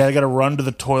right. Yeah, I got to run to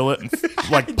the toilet and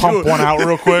pump one out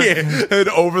real quick. Yeah, and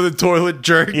over the toilet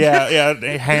jerk. Yeah,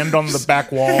 a hand on the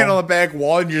back wall. Hand on the back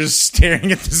wall, and you're just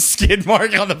staring at the skid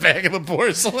mark on the back of the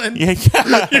porcelain. Yeah.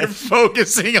 You're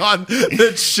focusing on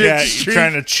the shit Yeah, streak. you're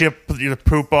trying to chip the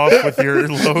poop off with your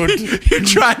load. You're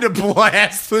trying to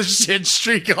blast the shit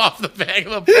streak off the back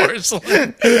of the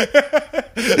porcelain.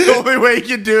 The only way you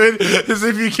can do it is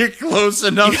if you get close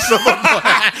enough so the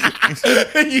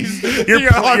blast.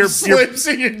 Your arm slips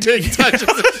and your dick touches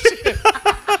the shit.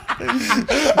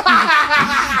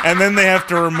 and then they have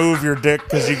to remove your dick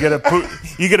because you get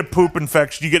a poop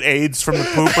infection. You get AIDS from the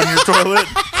poop on your toilet.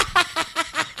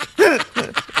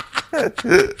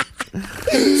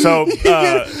 So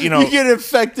you get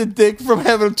infected dick from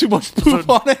having too much poop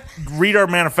on it. Read our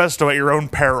manifesto at your own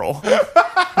peril.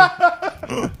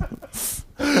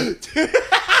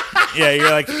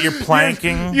 Yeah, you're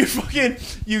planking.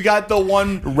 You got the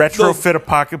one retrofit a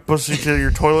pocket pussy to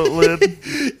your toilet lid.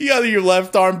 You got your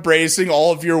left arm bracing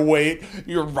all of your weight.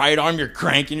 Your right arm, you're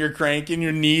cranking.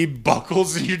 Your knee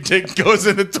buckles, and your dick goes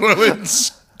in the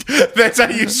toilet. That's how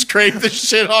you scrape the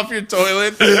shit off your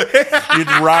toilet. You'd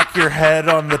rock your head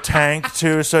on the tank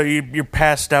too, so you're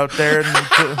passed out there,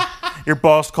 and your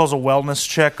boss calls a wellness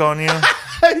check on you.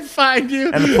 They find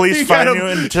you, and the police find you,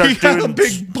 and you got a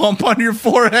big bump on your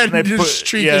forehead, and just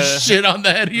streak of shit on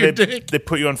the head of your dick. They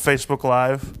put you on Facebook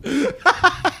Live.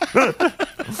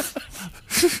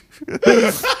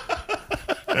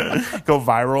 Go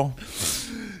viral.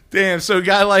 Damn, so a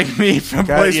guy like me from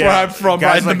the place where I'm from,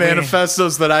 writing the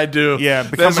manifestos that I do. Yeah,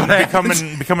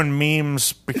 becoming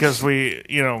memes because we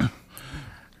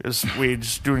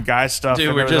just doing guy stuff. Dude,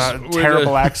 and we're just a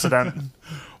terrible accident.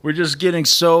 We're just getting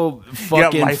so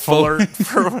fucking life alert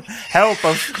for help!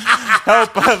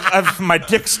 My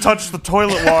dick's touched the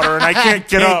toilet water and I can't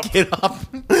get up.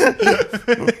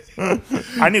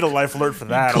 I need a life alert for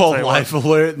that. Call life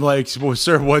alert, like, well,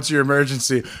 sir, what's your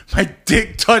emergency? My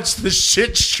dick touched the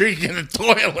shit streak in the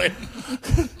toilet.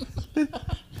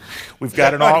 We've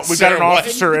got an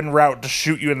officer en route to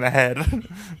shoot you in the head.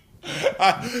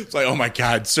 It's like, oh my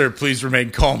God, sir, please remain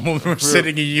calm. We're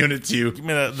sending a unit to you. Give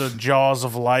me the jaws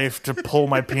of life to pull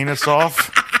my penis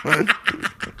off.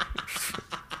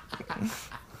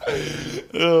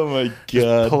 Oh my God!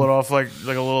 Just pull it off like a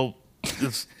little.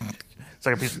 It's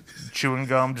like a piece of chewing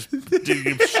gum. Just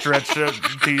stretch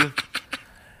it.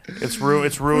 It's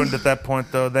ruined at that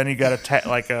point, though. Then you got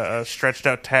a stretched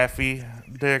out taffy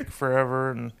dick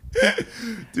forever, and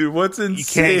dude, what's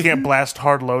insane? You can't blast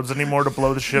hard loads anymore to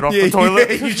blow the shit off the toilet.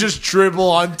 Yeah, you just dribble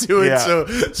onto it,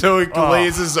 so it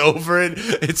glazes over it.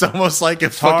 It's almost like a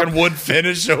fucking wood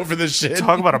finish over the shit.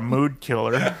 Talk about a mood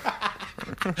killer.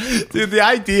 Dude, the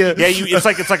idea. Yeah, it's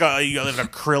like an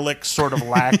acrylic sort of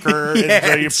lacquer.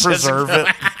 So you preserve it.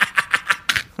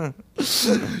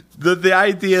 The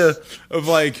idea of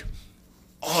like,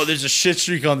 oh, there's a shit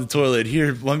streak on the toilet.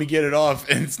 Here, let me get it off.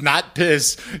 And it's not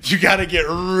piss. You got to get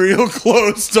real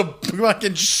close to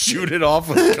fucking shoot it off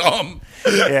with gum.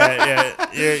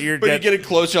 Yeah. You get it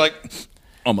close, you're like,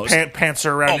 almost. Pants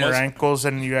are around your ankles,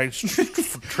 and you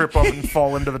trip up and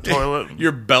fall into the toilet.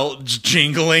 Your belt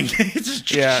jingling.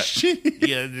 Yeah.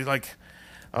 Like,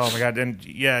 oh my God. And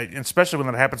especially when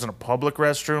that happens in a public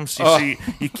restroom. So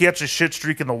you catch a shit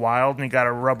streak in the wild, and you got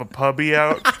to rub a puppy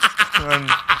out. And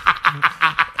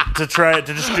to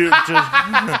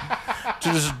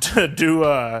do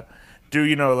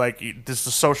like this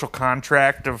the social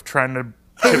contract of trying to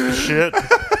tip the shit.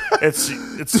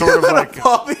 It's sort of like a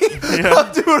puppy. Yeah.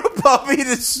 I'm doing a puppy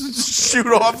to shoot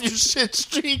off your shit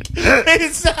streak.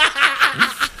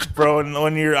 Bro, and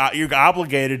when you're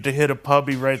obligated to hit a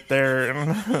puppy right there.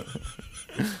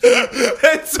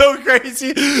 That's so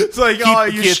crazy. It's like,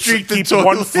 you streak the toilet.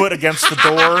 1 foot against the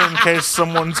door in case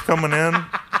someone's coming in,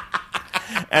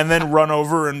 and then run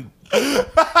over and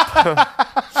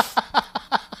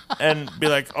be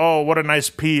like, oh, what a nice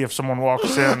pee if someone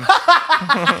walks in.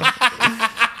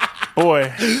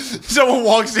 Boy. Someone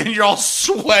walks in, you're all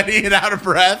sweaty and out of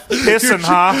breath. Pissing,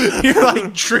 huh? You're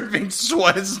like dripping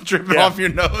sweat dripping off your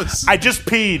nose. I just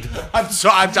peed.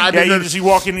 You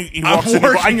walk in,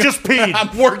 I just peed.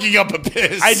 I'm working up a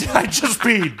piss. I just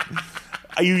peed.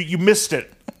 You missed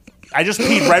it. I just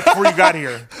peed right before you got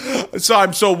here. So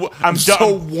I'm so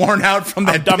worn out from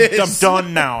that piss. I'm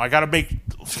done now. I gotta make...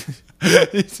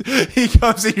 He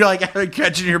comes in, you're like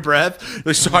catching your breath.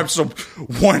 Like, so I'm so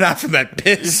worn out from that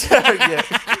piss.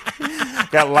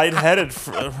 Got lightheaded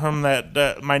from that.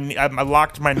 I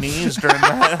locked my knees during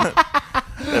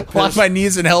that. Locked my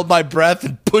knees and held my breath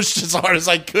and pushed as hard as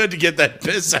I could to get that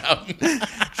piss out.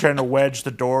 Trying to wedge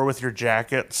the door with your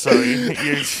jacket, so you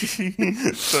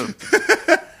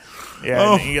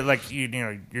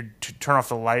turn off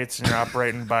the lights and you're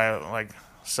operating by like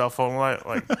cell phone light,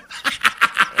 like.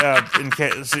 In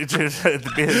case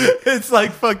it's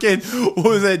like fucking. What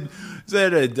was that? Is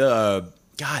that a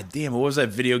God damn? What was that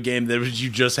video game that you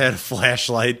just had a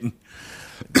flashlight? It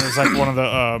was like one of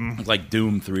the like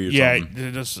Doom 3 or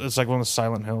something. Yeah, it's like one of the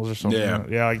Silent Hills or something.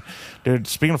 Yeah. Like, dude,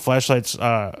 speaking of flashlights,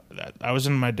 I was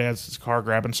in my dad's car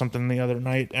grabbing something the other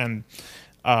night, and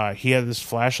he had this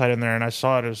flashlight in there, and I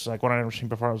saw it as like one I'd never seen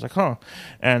before. I was like, huh.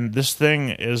 And this thing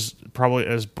is probably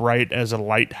as bright as a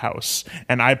lighthouse.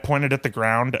 And I pointed at the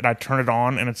ground, and I turned it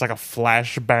on, and it's like a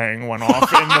flashbang went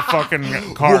off in the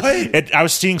fucking car. I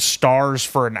was seeing stars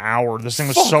for an hour. This thing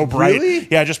was so bright. Really?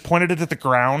 Yeah, I just pointed it at the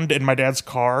ground in my dad's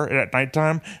car at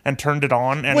nighttime and turned it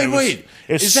on. And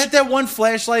is that one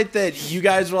flashlight that you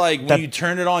guys were like, when you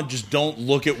turn it on, just don't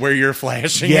look at where you're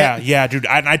flashing? Yeah, dude.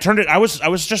 I turned it. I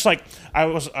was just like, I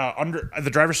was under the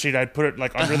driver's seat. I'd put it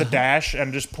like under the dash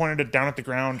and just pointed it down at the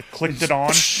ground, clicked it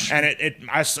on, and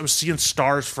I was seeing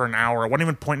stars for an hour. It wasn't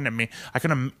even pointing at me.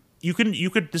 You could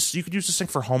use this thing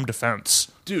for home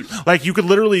defense, dude. Like you could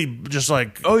literally just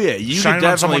like you shine could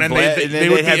it on someone and they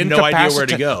would have be no idea where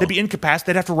to go. They'd be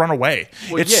incapacitated. They'd have to run away.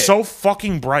 It's so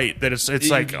fucking bright that it's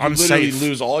like unsafe. You literally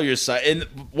lose all your sight. And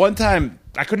one time,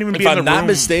 I couldn't even be if in the I'm not room.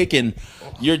 mistaken,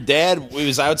 your dad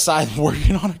was outside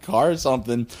working on a car or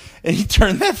something, and he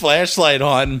turned that flashlight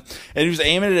on, and he was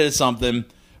aiming it at something.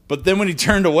 But then when he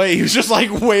turned away, he was just like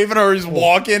waving or he was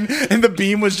walking, and the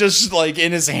beam was just like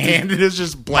in his hand, and it was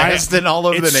just blasting all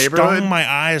over the neighborhood. It stung my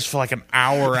eyes for like an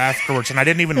hour afterwards, and I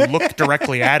didn't even look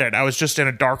directly at it. I was just in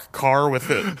a dark car with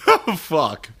it. Oh,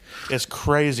 fuck. It's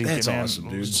crazy. That's man. awesome,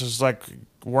 dude. It's just like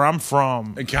where I'm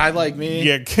from. A guy like me?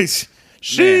 Yeah, sheesh.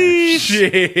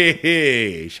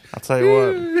 I'll tell you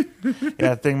what. Yeah,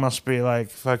 that thing must be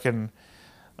like fucking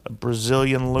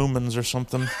Brazilian lumens or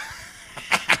something.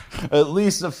 At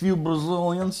least a few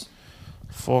Brazilians.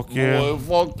 Fuck yeah. Boy,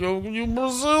 fuck you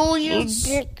Brazilians.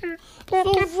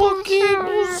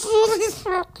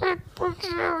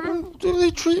 Do they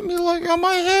treat me like I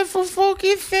might have a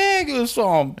fucking fag or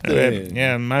something?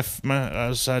 Yeah, I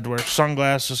had to wear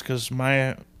sunglasses because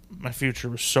my future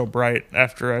was so bright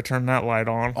after I turned that light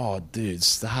on. Oh, dude,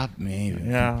 stop me.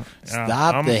 Yeah.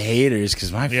 Stop the haters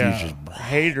because my future's bright.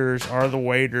 Haters are the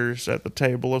waiters at the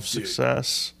table of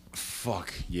success.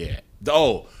 Fuck yeah!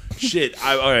 Oh shit!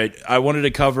 All right. I wanted to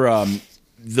cover one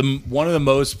of the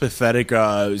most pathetic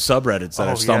subreddits that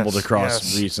I've stumbled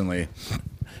across recently.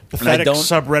 Pathetic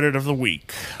subreddit of the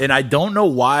week, and I don't know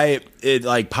why it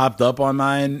like popped up on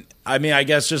mine. I mean, I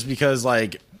guess just because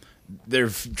like they're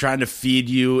trying to feed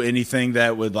you anything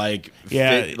that would like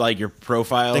fit like your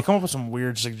profile. They come up with some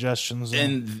weird suggestions,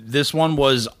 and this one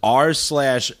was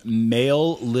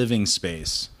r/male living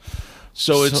space.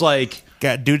 So it's like.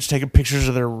 Got dudes taking pictures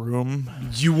of their room.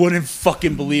 You wouldn't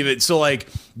fucking believe it. So, like,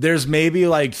 there's maybe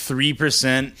like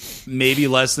 3%, maybe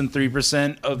less than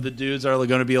 3% of the dudes are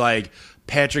going to be like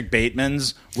Patrick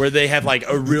Bateman's, where they have like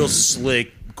a real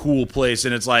slick, cool place,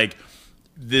 and it's like,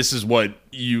 this is what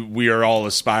we are all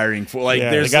aspiring for. Like,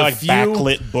 there's they got like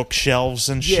backlit bookshelves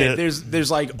and shit. Yeah,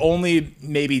 there's like only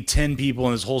maybe 10 people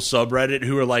in this whole subreddit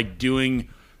who are like doing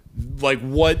like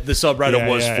what the subreddit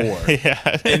was for.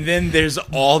 Yeah. And then there's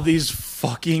all these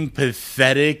fucking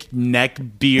pathetic neck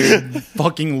beard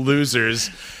fucking losers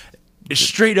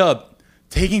straight up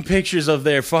taking pictures of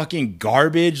their fucking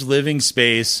garbage living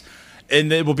space,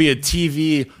 and it will be a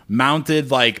TV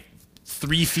mounted like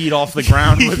 3 feet off the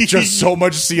ground with just so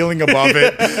much ceiling above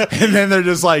it. And then they're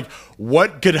just like,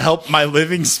 what could help my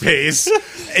living space?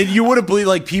 And you wouldn't believe,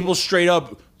 like, people straight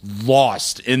up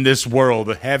lost in this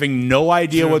world, having no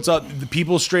idea what's up. The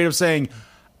people straight up saying,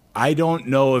 I don't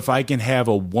know if I can have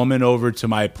a woman over to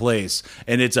my place.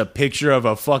 And it's a picture of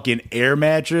a fucking air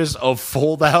mattress, a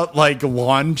fold out like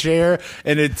lawn chair,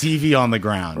 and a TV on the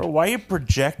ground. Bro, why are you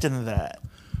projecting that?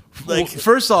 Like,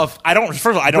 first off, I don't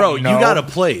know. You got a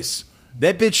place.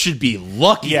 That bitch should be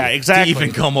lucky to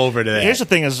even come over to that. Here's the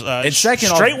thing is, and second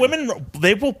straight women,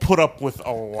 they will put up with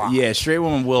a lot. Yeah, straight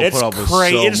women will put up with so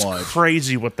much. It's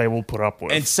crazy what they will put up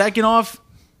with. And second off,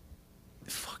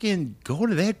 fucking go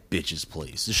to that bitch's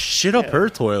place. Just shit up her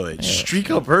toilet. Streak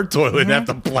up her toilet and have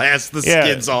to blast the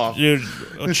skids off. Dude,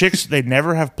 chicks, they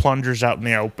never have plungers out in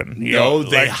the open.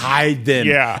 They hide them.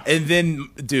 Yeah. And then,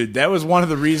 dude, that was one of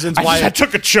the reasons why I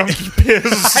took a chunky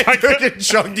piss. I took a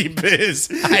chunky piss.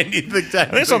 I need the time.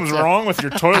 I think something's wrong with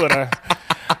your toilet.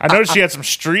 I noticed you had some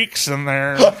streaks in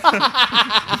there.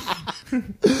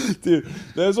 Dude,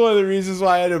 that's one of the reasons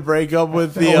why I had to break up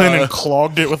with the... I fell in and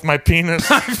clogged it with my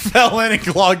penis. I fell in and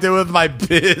clogged it with my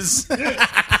piss.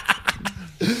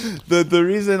 The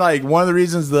reason, like, one of the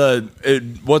reasons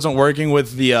it wasn't working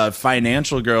with the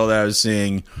financial girl that I was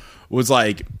seeing was,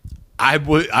 like, I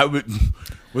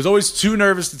was always too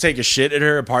nervous to take a shit at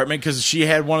her apartment because she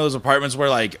had one of those apartments where,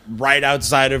 like, right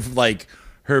outside of, like,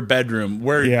 her bedroom,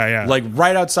 where Yeah. like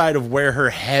right outside of where her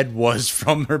head was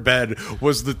from her bed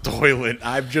was the toilet.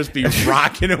 I'd just be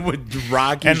rocking it with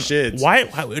rocky And shits. why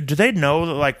do they know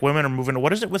that like women are moving?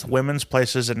 What is it with women's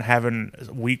places and having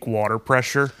weak water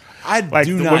pressure? I Like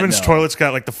do the not women's know. toilet's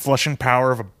got like the flushing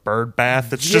power of a bird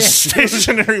bath. It's just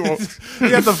stationary. You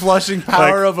got the flushing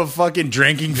power of a fucking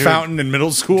drinking fountain in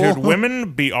middle school. Dude,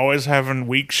 women be always having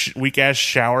weak ass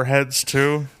shower heads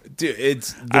too. Dude,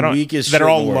 it's the weakest that shit are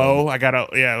all in the world. low. I gotta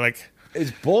like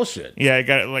It's bullshit. yeah. I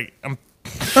got like I'm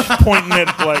pointing it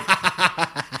like.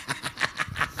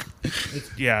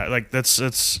 Yeah, like that's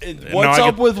it's. What's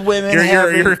up with women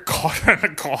You're trying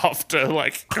to cough to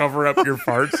like cover up your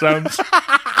fart sounds,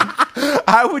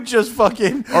 I would just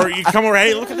fucking. or you come over.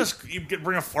 Hey, look at this! You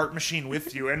bring a fart machine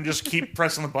with you and just keep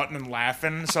pressing the button and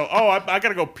laughing. So, I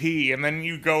gotta go pee, and then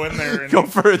you go in there and Go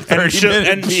for a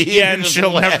 30-minute pee yeah, and and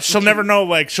just she'll never know.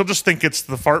 Like she'll just think it's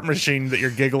the fart machine that you're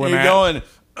giggling You're at. going.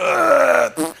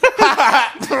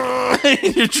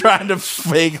 You're trying to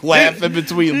fake laugh in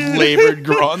between labored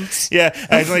grunts. Yeah,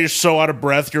 actually, you're so out of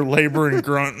breath, you're laboring,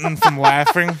 grunting from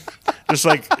laughing. Just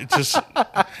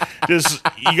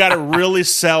you got to really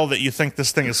sell that you think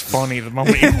this thing is funny the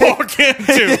moment you walk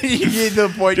into. You get to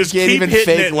the point Just you can't keep even hitting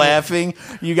fake it. laughing.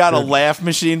 You got a laugh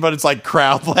machine, but it's like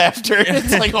crowd laughter.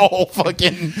 It's like a whole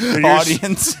fucking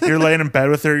audience. You're laying in bed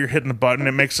with her. You're hitting the button.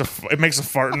 It makes a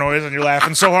fart noise, and you're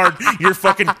laughing so hard. You're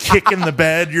fucking kicking the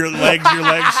bed. Your legs.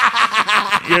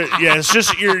 Yeah, it's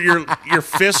just your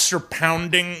fists are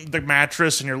pounding the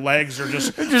mattress, and your legs are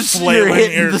just You're flailing.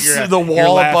 hitting the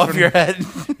wall above laughing. your head.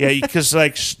 Yeah, because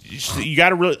like you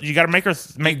gotta make her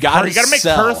gotta you gotta make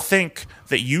sell. her think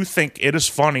that you think it is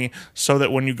funny, so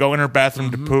that when you go in her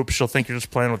bathroom to poop, she'll think you're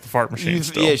just playing with the fart machine.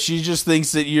 Still. Yeah, she just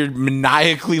thinks that you're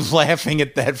maniacally laughing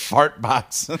at that fart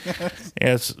box. Yeah,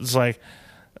 it's like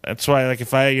that's why like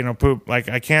if I poop, like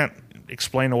I can't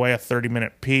explain away a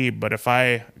 30-minute pee, but if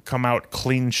I come out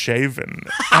clean shaven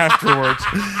afterwards,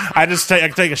 I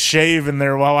take a shave in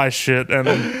there while I shit, and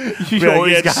You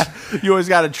always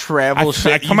got to travel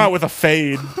shit. I come out with a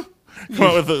fade. Come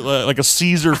out with like a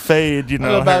Caesar fade, I'm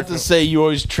about to say you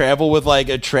always travel with like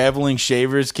a traveling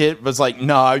shaver's kit, but it's like,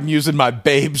 no, I'm using my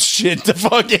babe's shit to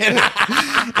fucking.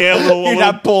 You're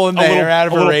not pulling the hair out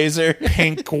of a razor.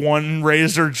 Pink one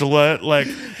razor Gillette, like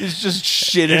It's just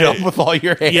shit it up with all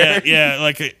your hair. yeah.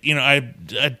 Like I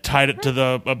tied it to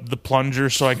the plunger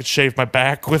so I could shave my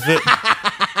back with it.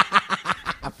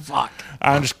 Fuck.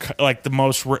 I'm just like the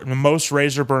most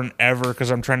razor burn ever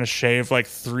because I'm trying to shave like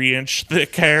 3-inch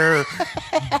thick hair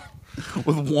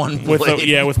With one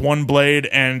blade. with one blade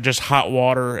and just hot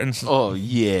water and Oh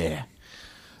yeah,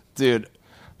 dude.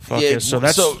 fuck yeah, it. So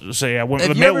that's so- the have you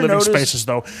male ever living noticed- spaces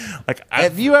though. Like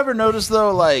Have you ever noticed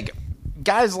though, like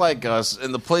guys like us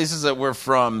in the places that we're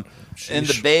from, and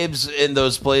the babes in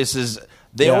those places,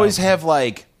 they Yeah. always have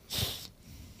like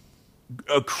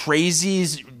a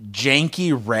crazy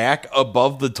janky rack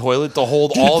above the toilet to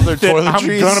hold all of their that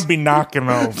toiletries. I'm gonna be knocking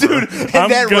over, dude.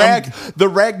 And the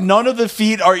rack, none of the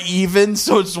feet are even,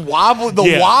 so it's wobbly. The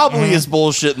Yeah. wobbliest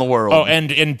bullshit in the world. Oh,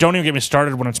 and don't even get me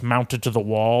started when it's mounted to the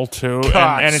wall too,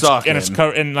 God, and it's sucking.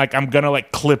 and like I'm gonna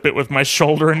like clip it with my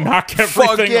shoulder and knock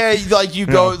fuck everything. yeah! Like you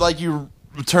go, like you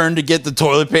turn to get the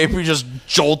toilet paper, you just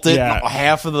jolt it. Yeah.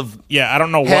 Half of the Yeah, I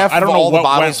don't know Half what I don't of know all the what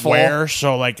bottles went full. where.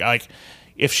 So like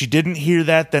if she didn't hear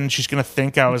that, then she's gonna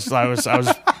think I was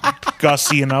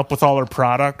gussying up with all her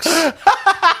products. I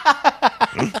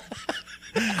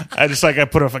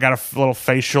got a little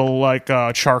facial like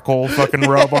charcoal fucking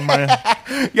rub on my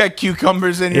you got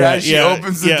cucumbers in your eyes. She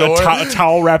opens the door. A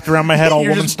towel wrapped around my head, all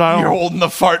woman style. You're holding the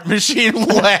fart machine,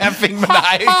 laughing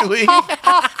maniacally.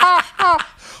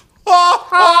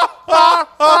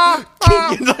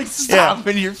 Kicking, like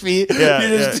stomping your feet. Yeah,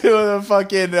 You're just doing a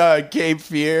fucking Cape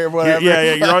Fear or whatever.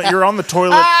 Yeah. You're on the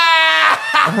toilet.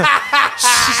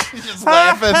 Just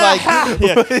laughing like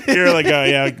You're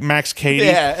like Max Cady.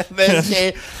 yeah. Then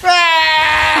Cape.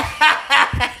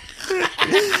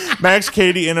 Max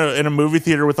Cady in a movie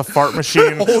theater with a fart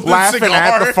machine, Holding laughing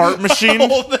at cigar. the fart machine.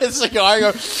 Holding the cigar.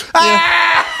 Go,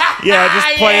 Yeah,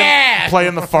 just yeah.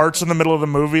 playing the farts in the middle of the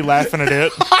movie, laughing at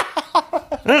it.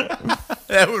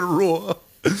 That would rule.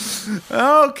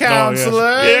 Oh,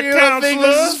 counselor. Yeah, You don't think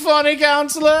counselor. this is funny,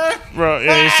 counselor? Bro,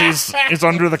 yeah, he's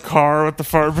under the car with the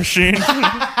fart machine.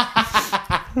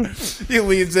 He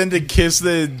leans in to kiss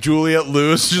the Juliet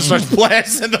Lewis, just starts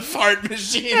blasting the fart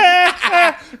machine.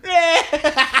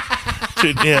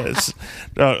 Dude, yes.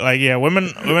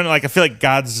 Women. Like I feel like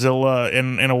Godzilla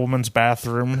in a woman's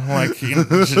bathroom. Like,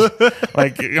 just,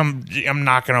 like I'm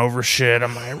knocking over shit.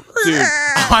 I'm like, Dude,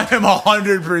 I am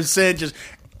 100% just.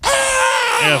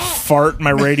 fart my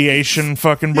radiation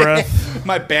fucking breath.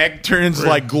 My back turns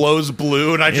like glows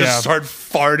blue, and I just Yeah. start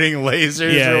farting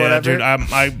lasers Yeah, or yeah, whatever. dude.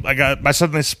 I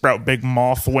suddenly sprout big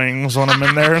moth wings when I'm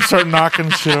in there and start knocking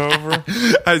shit over.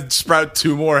 I sprout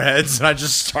 2 more heads, and I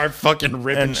just start fucking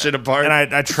ripping shit apart.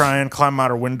 And I try and climb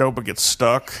out a window, but get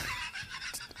stuck.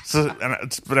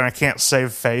 But I can't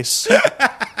save face.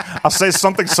 I'll say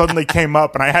something suddenly came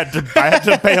up, and I had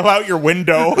to bail out your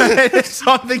window.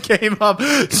 Something came up,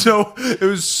 so it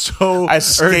was so I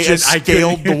urgent.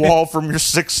 scaled the wall from your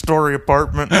 6-story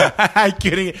apartment.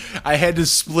 I had to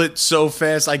split so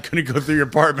fast I couldn't go through your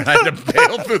apartment. I had to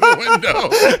bail through the window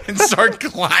and start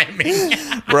climbing.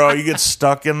 Bro, you get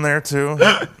stuck in there too.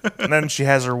 And then she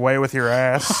has her way with your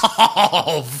ass.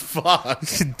 Oh fuck!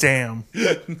 Damn.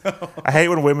 I hate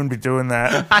when women be doing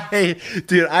that. I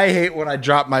hate when I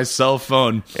drop my cell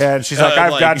phone. Yeah, and she's like,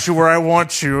 I've got you where I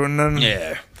want you. And then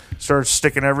Yeah. starts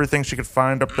sticking everything she could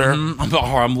find up there.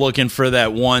 I'm looking for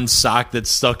that one sock that's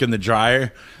stuck in the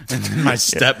dryer, and then my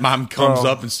stepmom comes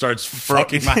Bro. up and starts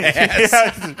fucking my ass.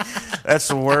 Yeah, that's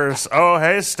the worst. Oh,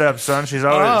 hey, stepson. She's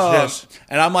always yes.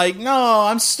 And I'm like, no,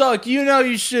 I'm stuck. You know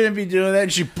you shouldn't be doing that.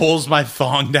 And she pulls my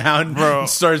thong down Bro. and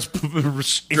starts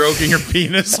stroking her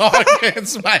penis all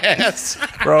against my ass.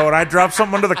 Bro, when I drop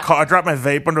something under I drop my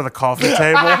vape under the coffee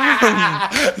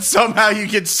table. Somehow you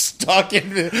get stuck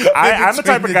in I'm the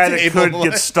type of guy that could table.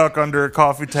 get stuck under a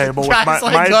coffee table with Guys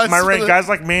like us with guys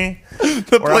like me.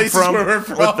 The Where I'm places from, where we're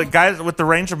from. with the guys with the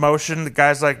range of motion that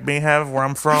guys like me have, where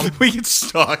I'm from, We get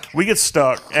stuck. we get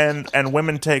stuck, and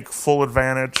women take full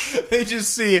advantage. They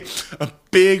just see a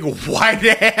big white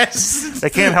ass. They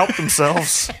can't help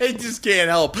themselves. They just can't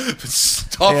help but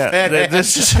stuff Yeah, that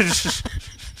this ass.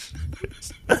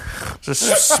 just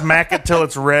smack it till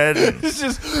it's red. It's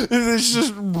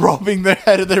just rubbing the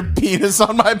head of their penis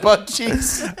on my butt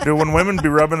cheeks. Dude, when women be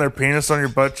rubbing their penis on your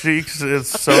butt cheeks, it's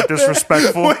so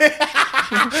disrespectful.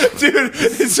 Dude,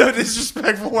 it's so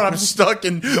disrespectful when I'm stuck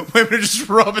and women are just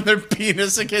rubbing their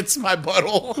penis against my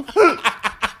butthole.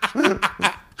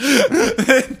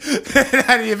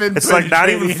 It's like not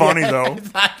even funny though.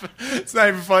 It's not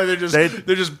even funny.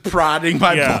 They're just prodding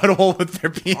my butthole with their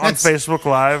penis On Facebook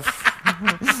Live.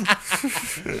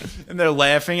 and they're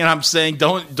laughing, and I'm saying,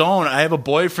 "Don't! I have a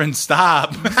boyfriend.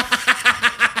 Stop."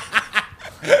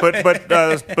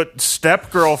 But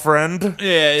step girlfriend.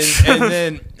 Yeah,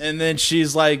 and then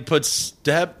she's like, "But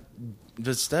step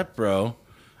bro,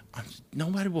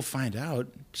 nobody will find out.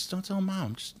 Just don't tell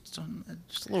mom. Just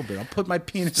a little bit. I'll put my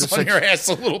penis on your ass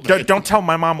a little bit. Don't tell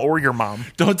my mom or your mom.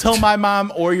 Don't tell my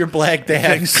mom or your black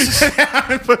dad.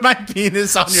 Put my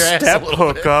penis on your ass a Step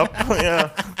little bit. hookup.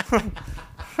 Yeah.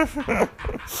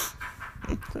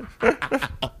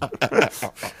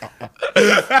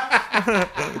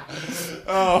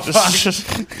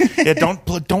 Yeah,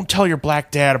 don't tell your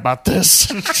black dad about this.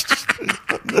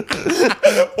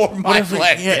 Or my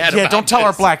black dad. Yeah, don't tell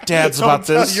our black dads about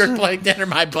Don't this. tell your black dad or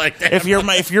my black dad.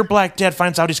 If your black dad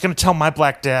finds out, he's gonna tell my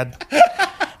black dad,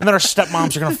 and then our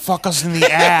stepmoms are gonna fuck us in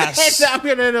the ass I'm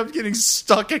gonna end up getting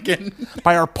stuck again.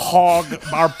 by our pog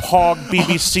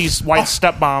BBC white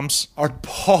stepmoms. Our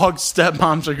pog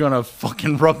stepmoms are gonna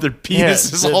fucking rub their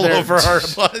penises all they're- over our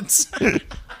butts.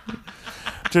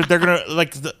 Dude, they're gonna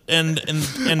like and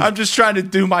I'm just trying to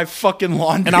do my fucking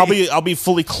laundry. and I'll be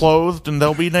fully clothed and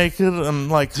they'll be naked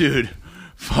and like dude,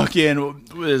 fucking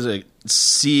what is it?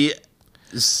 fucking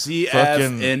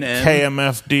CFNN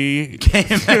KMFD.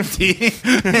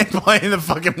 KMFD playing the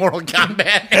fucking Mortal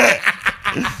Kombat.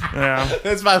 Yeah,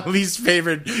 That's my least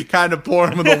favorite kind of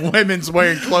porn when the women's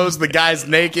wearing clothes, the guy's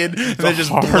naked, and they're just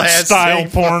hard blasting style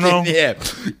porno. Yeah,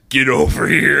 get over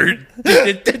here,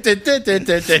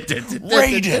 Raiden.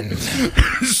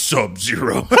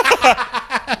 Sub-Zero,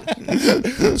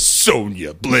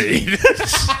 Sonya Blade.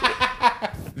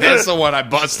 That's the one I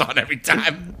bust on every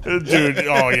time. Dude.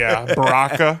 Oh yeah,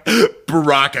 Baraka.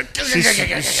 Baraka.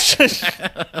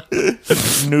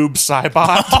 Noob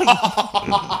Saibot.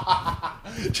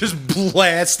 Just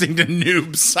blasting the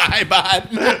noob Cybot.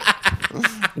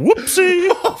 Whoopsie.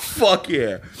 Oh, fuck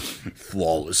yeah.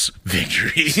 Flawless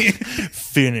victory.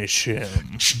 Finish him.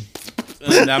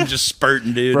 And I'm just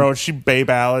spurting, dude. Bro, she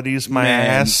babalities my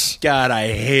Man, ass. God, I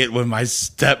hate when my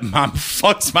stepmom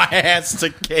fucks my ass to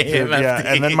KMFD. Yeah,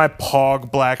 and then my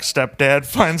pog black stepdad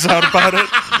finds out about it.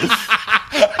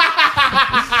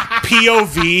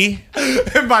 POV.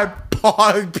 And my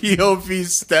pog POV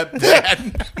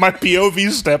stepdad. My POV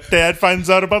stepdad finds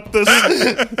out about this.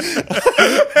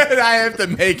 And I have to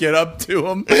make it up to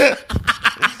him.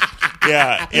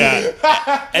 Yeah.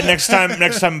 And next time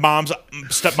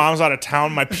stepmom's out of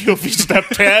town, my POV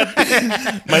stepdad,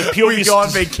 my POV We go on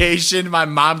vacation. My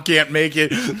mom can't make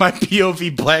it. My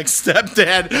POV black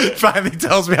stepdad finally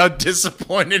tells me how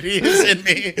disappointed he is in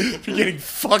me for getting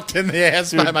fucked in the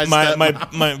ass by my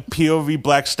stepmom. my POV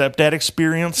black stepdad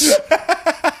experience.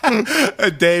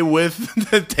 A day with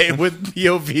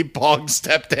POV Pong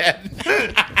stepdad.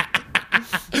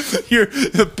 You're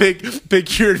the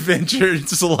pick your adventure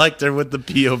selector with the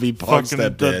POV Pong Fucking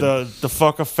stepdad. the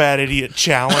fuck a fat idiot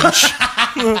challenge.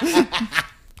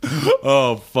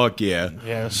 Oh fuck yeah,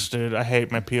 Yes, dude. I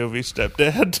hate my POV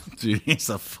stepdad. dude, he's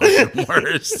the fucking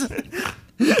worst.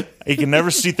 He can never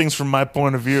see things from my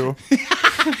point of view.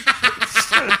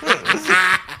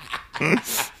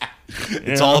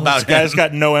 It's all about this guy's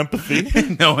got no empathy.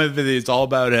 No empathy. It's all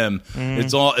about him.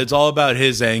 It's all about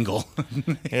his angle.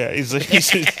 Yeah, he's like,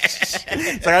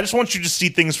 I just want you to see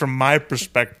things from my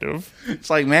perspective. It's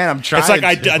like, man, I'm trying. It's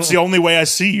like that's the only way I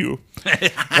see you.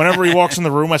 Whenever he walks in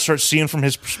the room, I start seeing from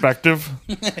his perspective,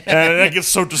 and I get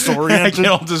so I disoriented. get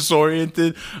all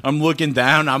disoriented. I'm looking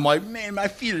down. I'm like, man, my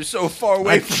feet are so far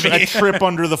away from I me. trip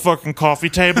under the fucking coffee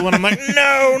table, and I'm like,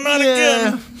 no, not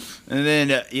again. And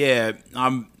then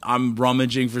I'm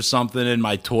rummaging for something in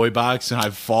my toy box, and I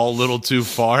fall a little too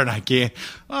far, and I can't.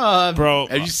 Bro,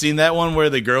 have you seen that one where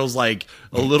the girl's like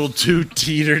a little too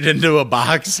teetered into a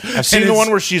box? I've seen the one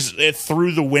where she's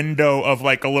through the window of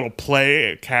like a little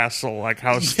play castle, like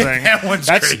house thing. That one's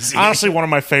That's crazy. honestly one of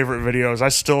my favorite videos. I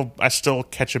still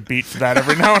catch a beat to that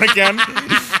every now and again.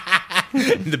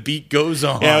 The beat goes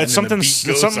on. Yeah, it's and the something beat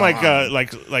goes something on.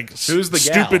 like Who's the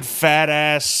gal? stupid fat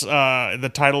ass. The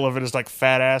title of it is like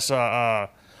fat ass.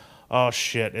 Oh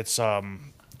shit! It's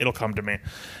it'll come to me.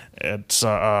 It's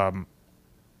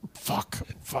fuck.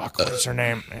 What is her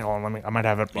name? Hold on, I might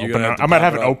have it open. gonna have to I might pop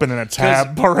have it it up. open in a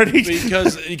tab already.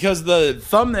 because the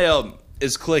thumbnail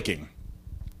is clicking.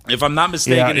 If I'm not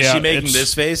mistaken, is Yeah, she making it's-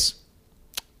 this face?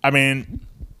 I mean,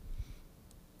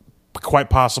 quite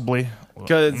possibly. Let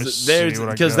me Because see what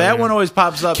I got that here. one always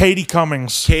pops up. Katie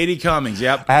Cummings. Katie Cummings.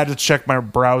 Yep. I had to check my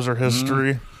browser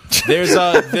history.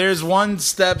 There's one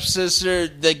stepsister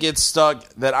that gets stuck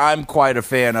that I'm quite a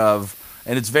fan of,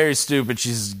 and it's very stupid.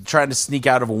 She's trying to sneak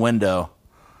out of a window.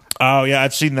 Oh yeah,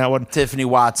 I've seen that one. Tiffany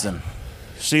Watson.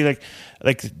 See, like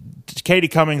Katie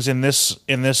Cummings in this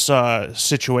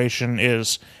situation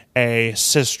is a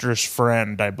sister's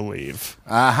friend, I believe.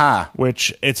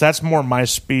 Which that's more my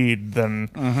speed than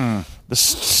the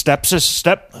sister's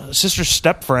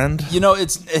step friend. You know,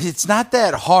 it's not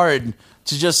that hard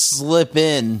to just slip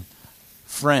in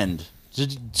friend.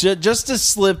 Just to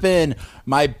slip in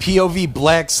my POV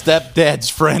black stepdad's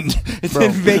friend. It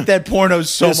didn't make that porno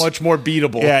so much more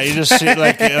beatable. Yeah, you just see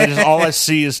all I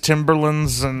see is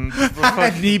Timberlands and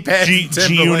Knee pads and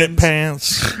G-Unit Timberlands.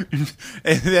 pants.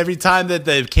 And every time that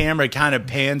the camera kind of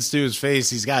pans to his face,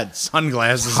 he's got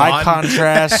sunglasses High on.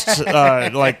 contrast,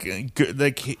 like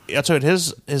that's what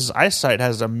his eyesight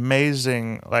has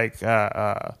amazing like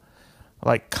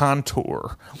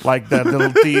contour, like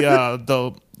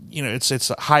the it's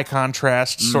a high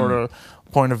contrast sort of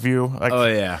point of view. Like, Oh,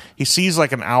 yeah. he sees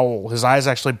like an owl. His eyes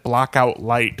actually block out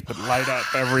light, but light up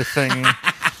everything.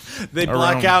 They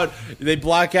block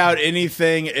out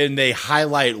anything, and they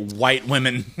highlight white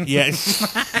women. Yeah,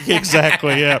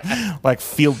 exactly. Yeah, like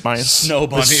field mice, Snow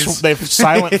bunnies. They have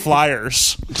silent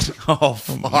flyers. Oh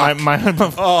fuck!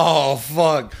 Oh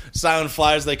fuck! Silent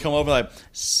flyers. They come over like,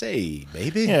 say,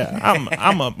 baby. Yeah,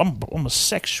 I'm a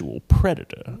sexual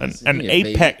predator, an Yeah, baby.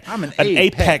 apex. I'm an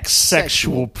apex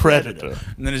sexual predator.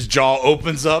 And then his jaw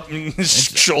opens up, and his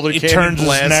shoulder He cannon turns his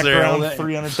blasts neck there. around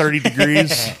 330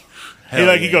 degrees. He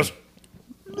yeah. goes.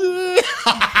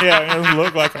 Yeah, it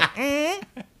look like.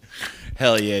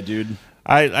 Hell yeah, dude!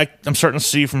 I'm starting to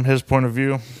see from his point of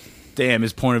view. Damn,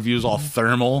 his point of view is all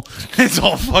thermal. It's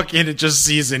all fucking. It just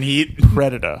sees in heat.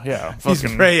 Predator, yeah. He's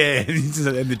Fucking. praying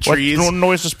in the trees. What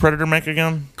noise does Predator make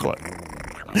again? What?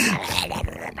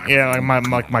 Yeah,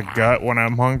 like my gut when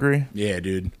I'm hungry. Yeah,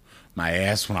 dude. My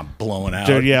ass when I'm blowing out.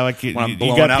 Dude, yeah, like when I'm you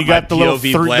blowing got out you got my the little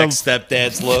POV black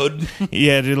stepdad's load.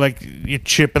 Yeah, dude, like you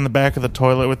chip in the back of the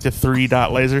toilet with your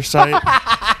 3-dot laser sight.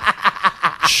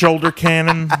 Shoulder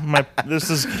cannon. This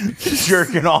is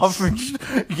Jerking off.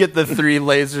 You get the 3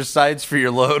 laser sights for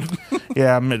your load.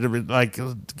 yeah. Like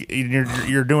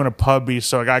you're doing a pubby,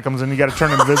 so a guy comes in, you got to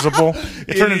turn invisible.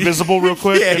 You turn invisible real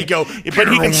quick. Yeah, you go, but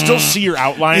he can still see your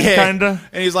outline, kinda.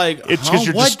 And he's like, It's 'cause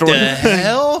you're what distorted. the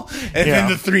hell? And Yeah. then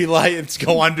the 3 lights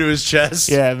go onto his chest.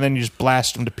 Yeah, and then you just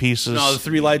blast him to pieces. No, the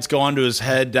 3 lights go onto his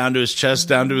head, down to his chest,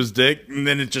 down to his dick, and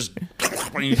then it just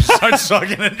when you start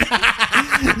sucking it.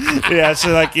 Yeah,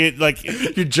 so like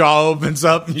Your jaw opens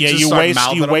up. And you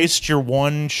you waste your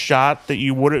one shot that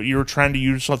you were trying to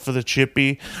use for the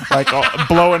chippy, like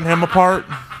blowing him apart.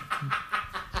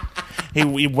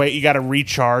 You got to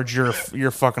recharge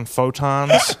your fucking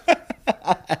photons.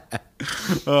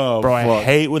 Oh, bro, fuck. I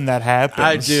hate when that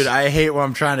happens. I hate when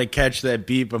I'm trying to catch that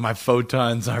beat, but my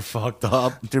photons are fucked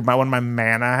up. Dude, when my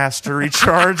mana has to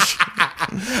recharge.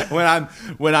 when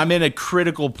I'm in a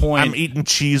critical point, I'm eating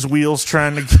cheese wheels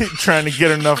trying to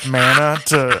get enough mana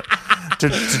to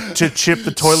chip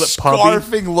the toilet puppy.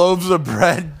 scarfing loaves of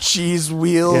bread, cheese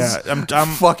wheels. Yeah, I'm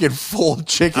fucking full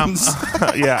chickens.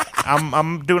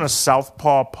 I'm doing a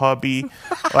southpaw puppy,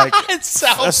 like a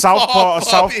Southpaw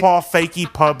southpaw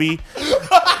fakey puppy,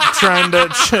 trying to,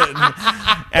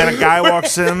 and a guy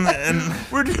walks in and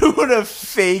We're doing a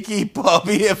fakey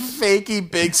puppy, a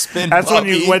fakey big spin. that's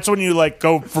puppy. when you like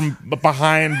go from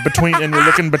behind between and you're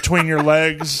looking between your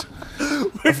legs.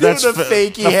 We're doing a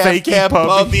fakey half cab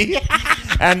puppy.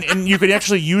 And you can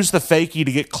actually use the fakie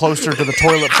to get closer to the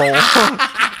toilet bowl.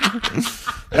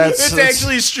 It's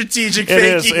actually strategic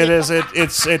faking.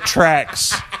 It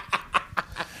tracks.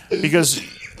 Because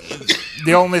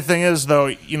the only thing is though,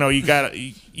 you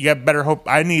got better hope.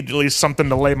 I need at least something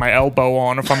to lay my elbow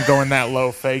on if I'm going that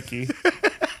low fakie.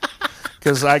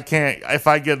 Because I can't, if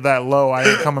I get that low, I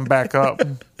ain't coming back up.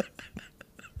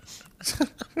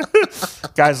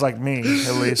 Guys like me,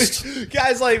 at least.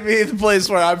 Guys like me, the place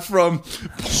where I'm from,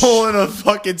 pulling a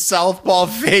fucking southpaw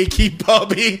fakey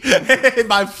puppy in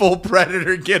my full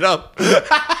predator get up.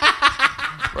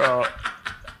 Bro,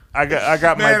 I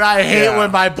got Man, my. I hate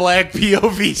when my black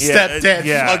POV stepdad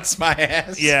yeah. fucks my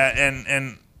ass. Yeah,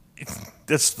 and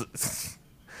that's.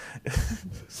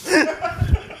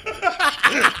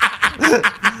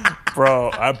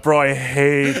 Bro, I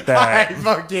hate that. I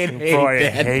fucking hate Bro, I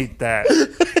that. hate that.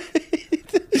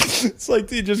 It's like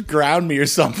they just ground me or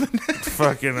something.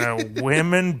 Fucking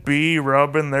women be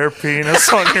rubbing their penis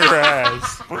on your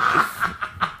ass.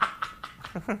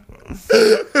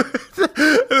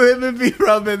 Women be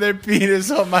rubbing their penis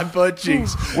on my butt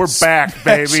cheeks. We're back,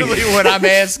 baby. Especially when I'm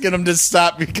asking them to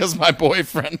stop because my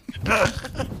boyfriend.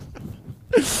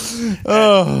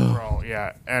 Bro,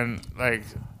 yeah, and like,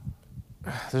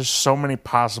 there's so many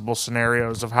possible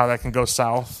scenarios of how that can go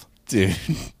south, Dude.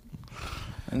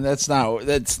 And that's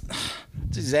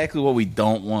exactly what we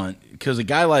don't want. Because a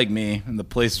guy like me, in the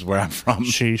places where I'm from,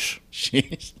 sheesh.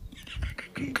 sheesh.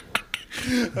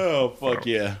 Oh, fuck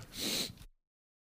yeah.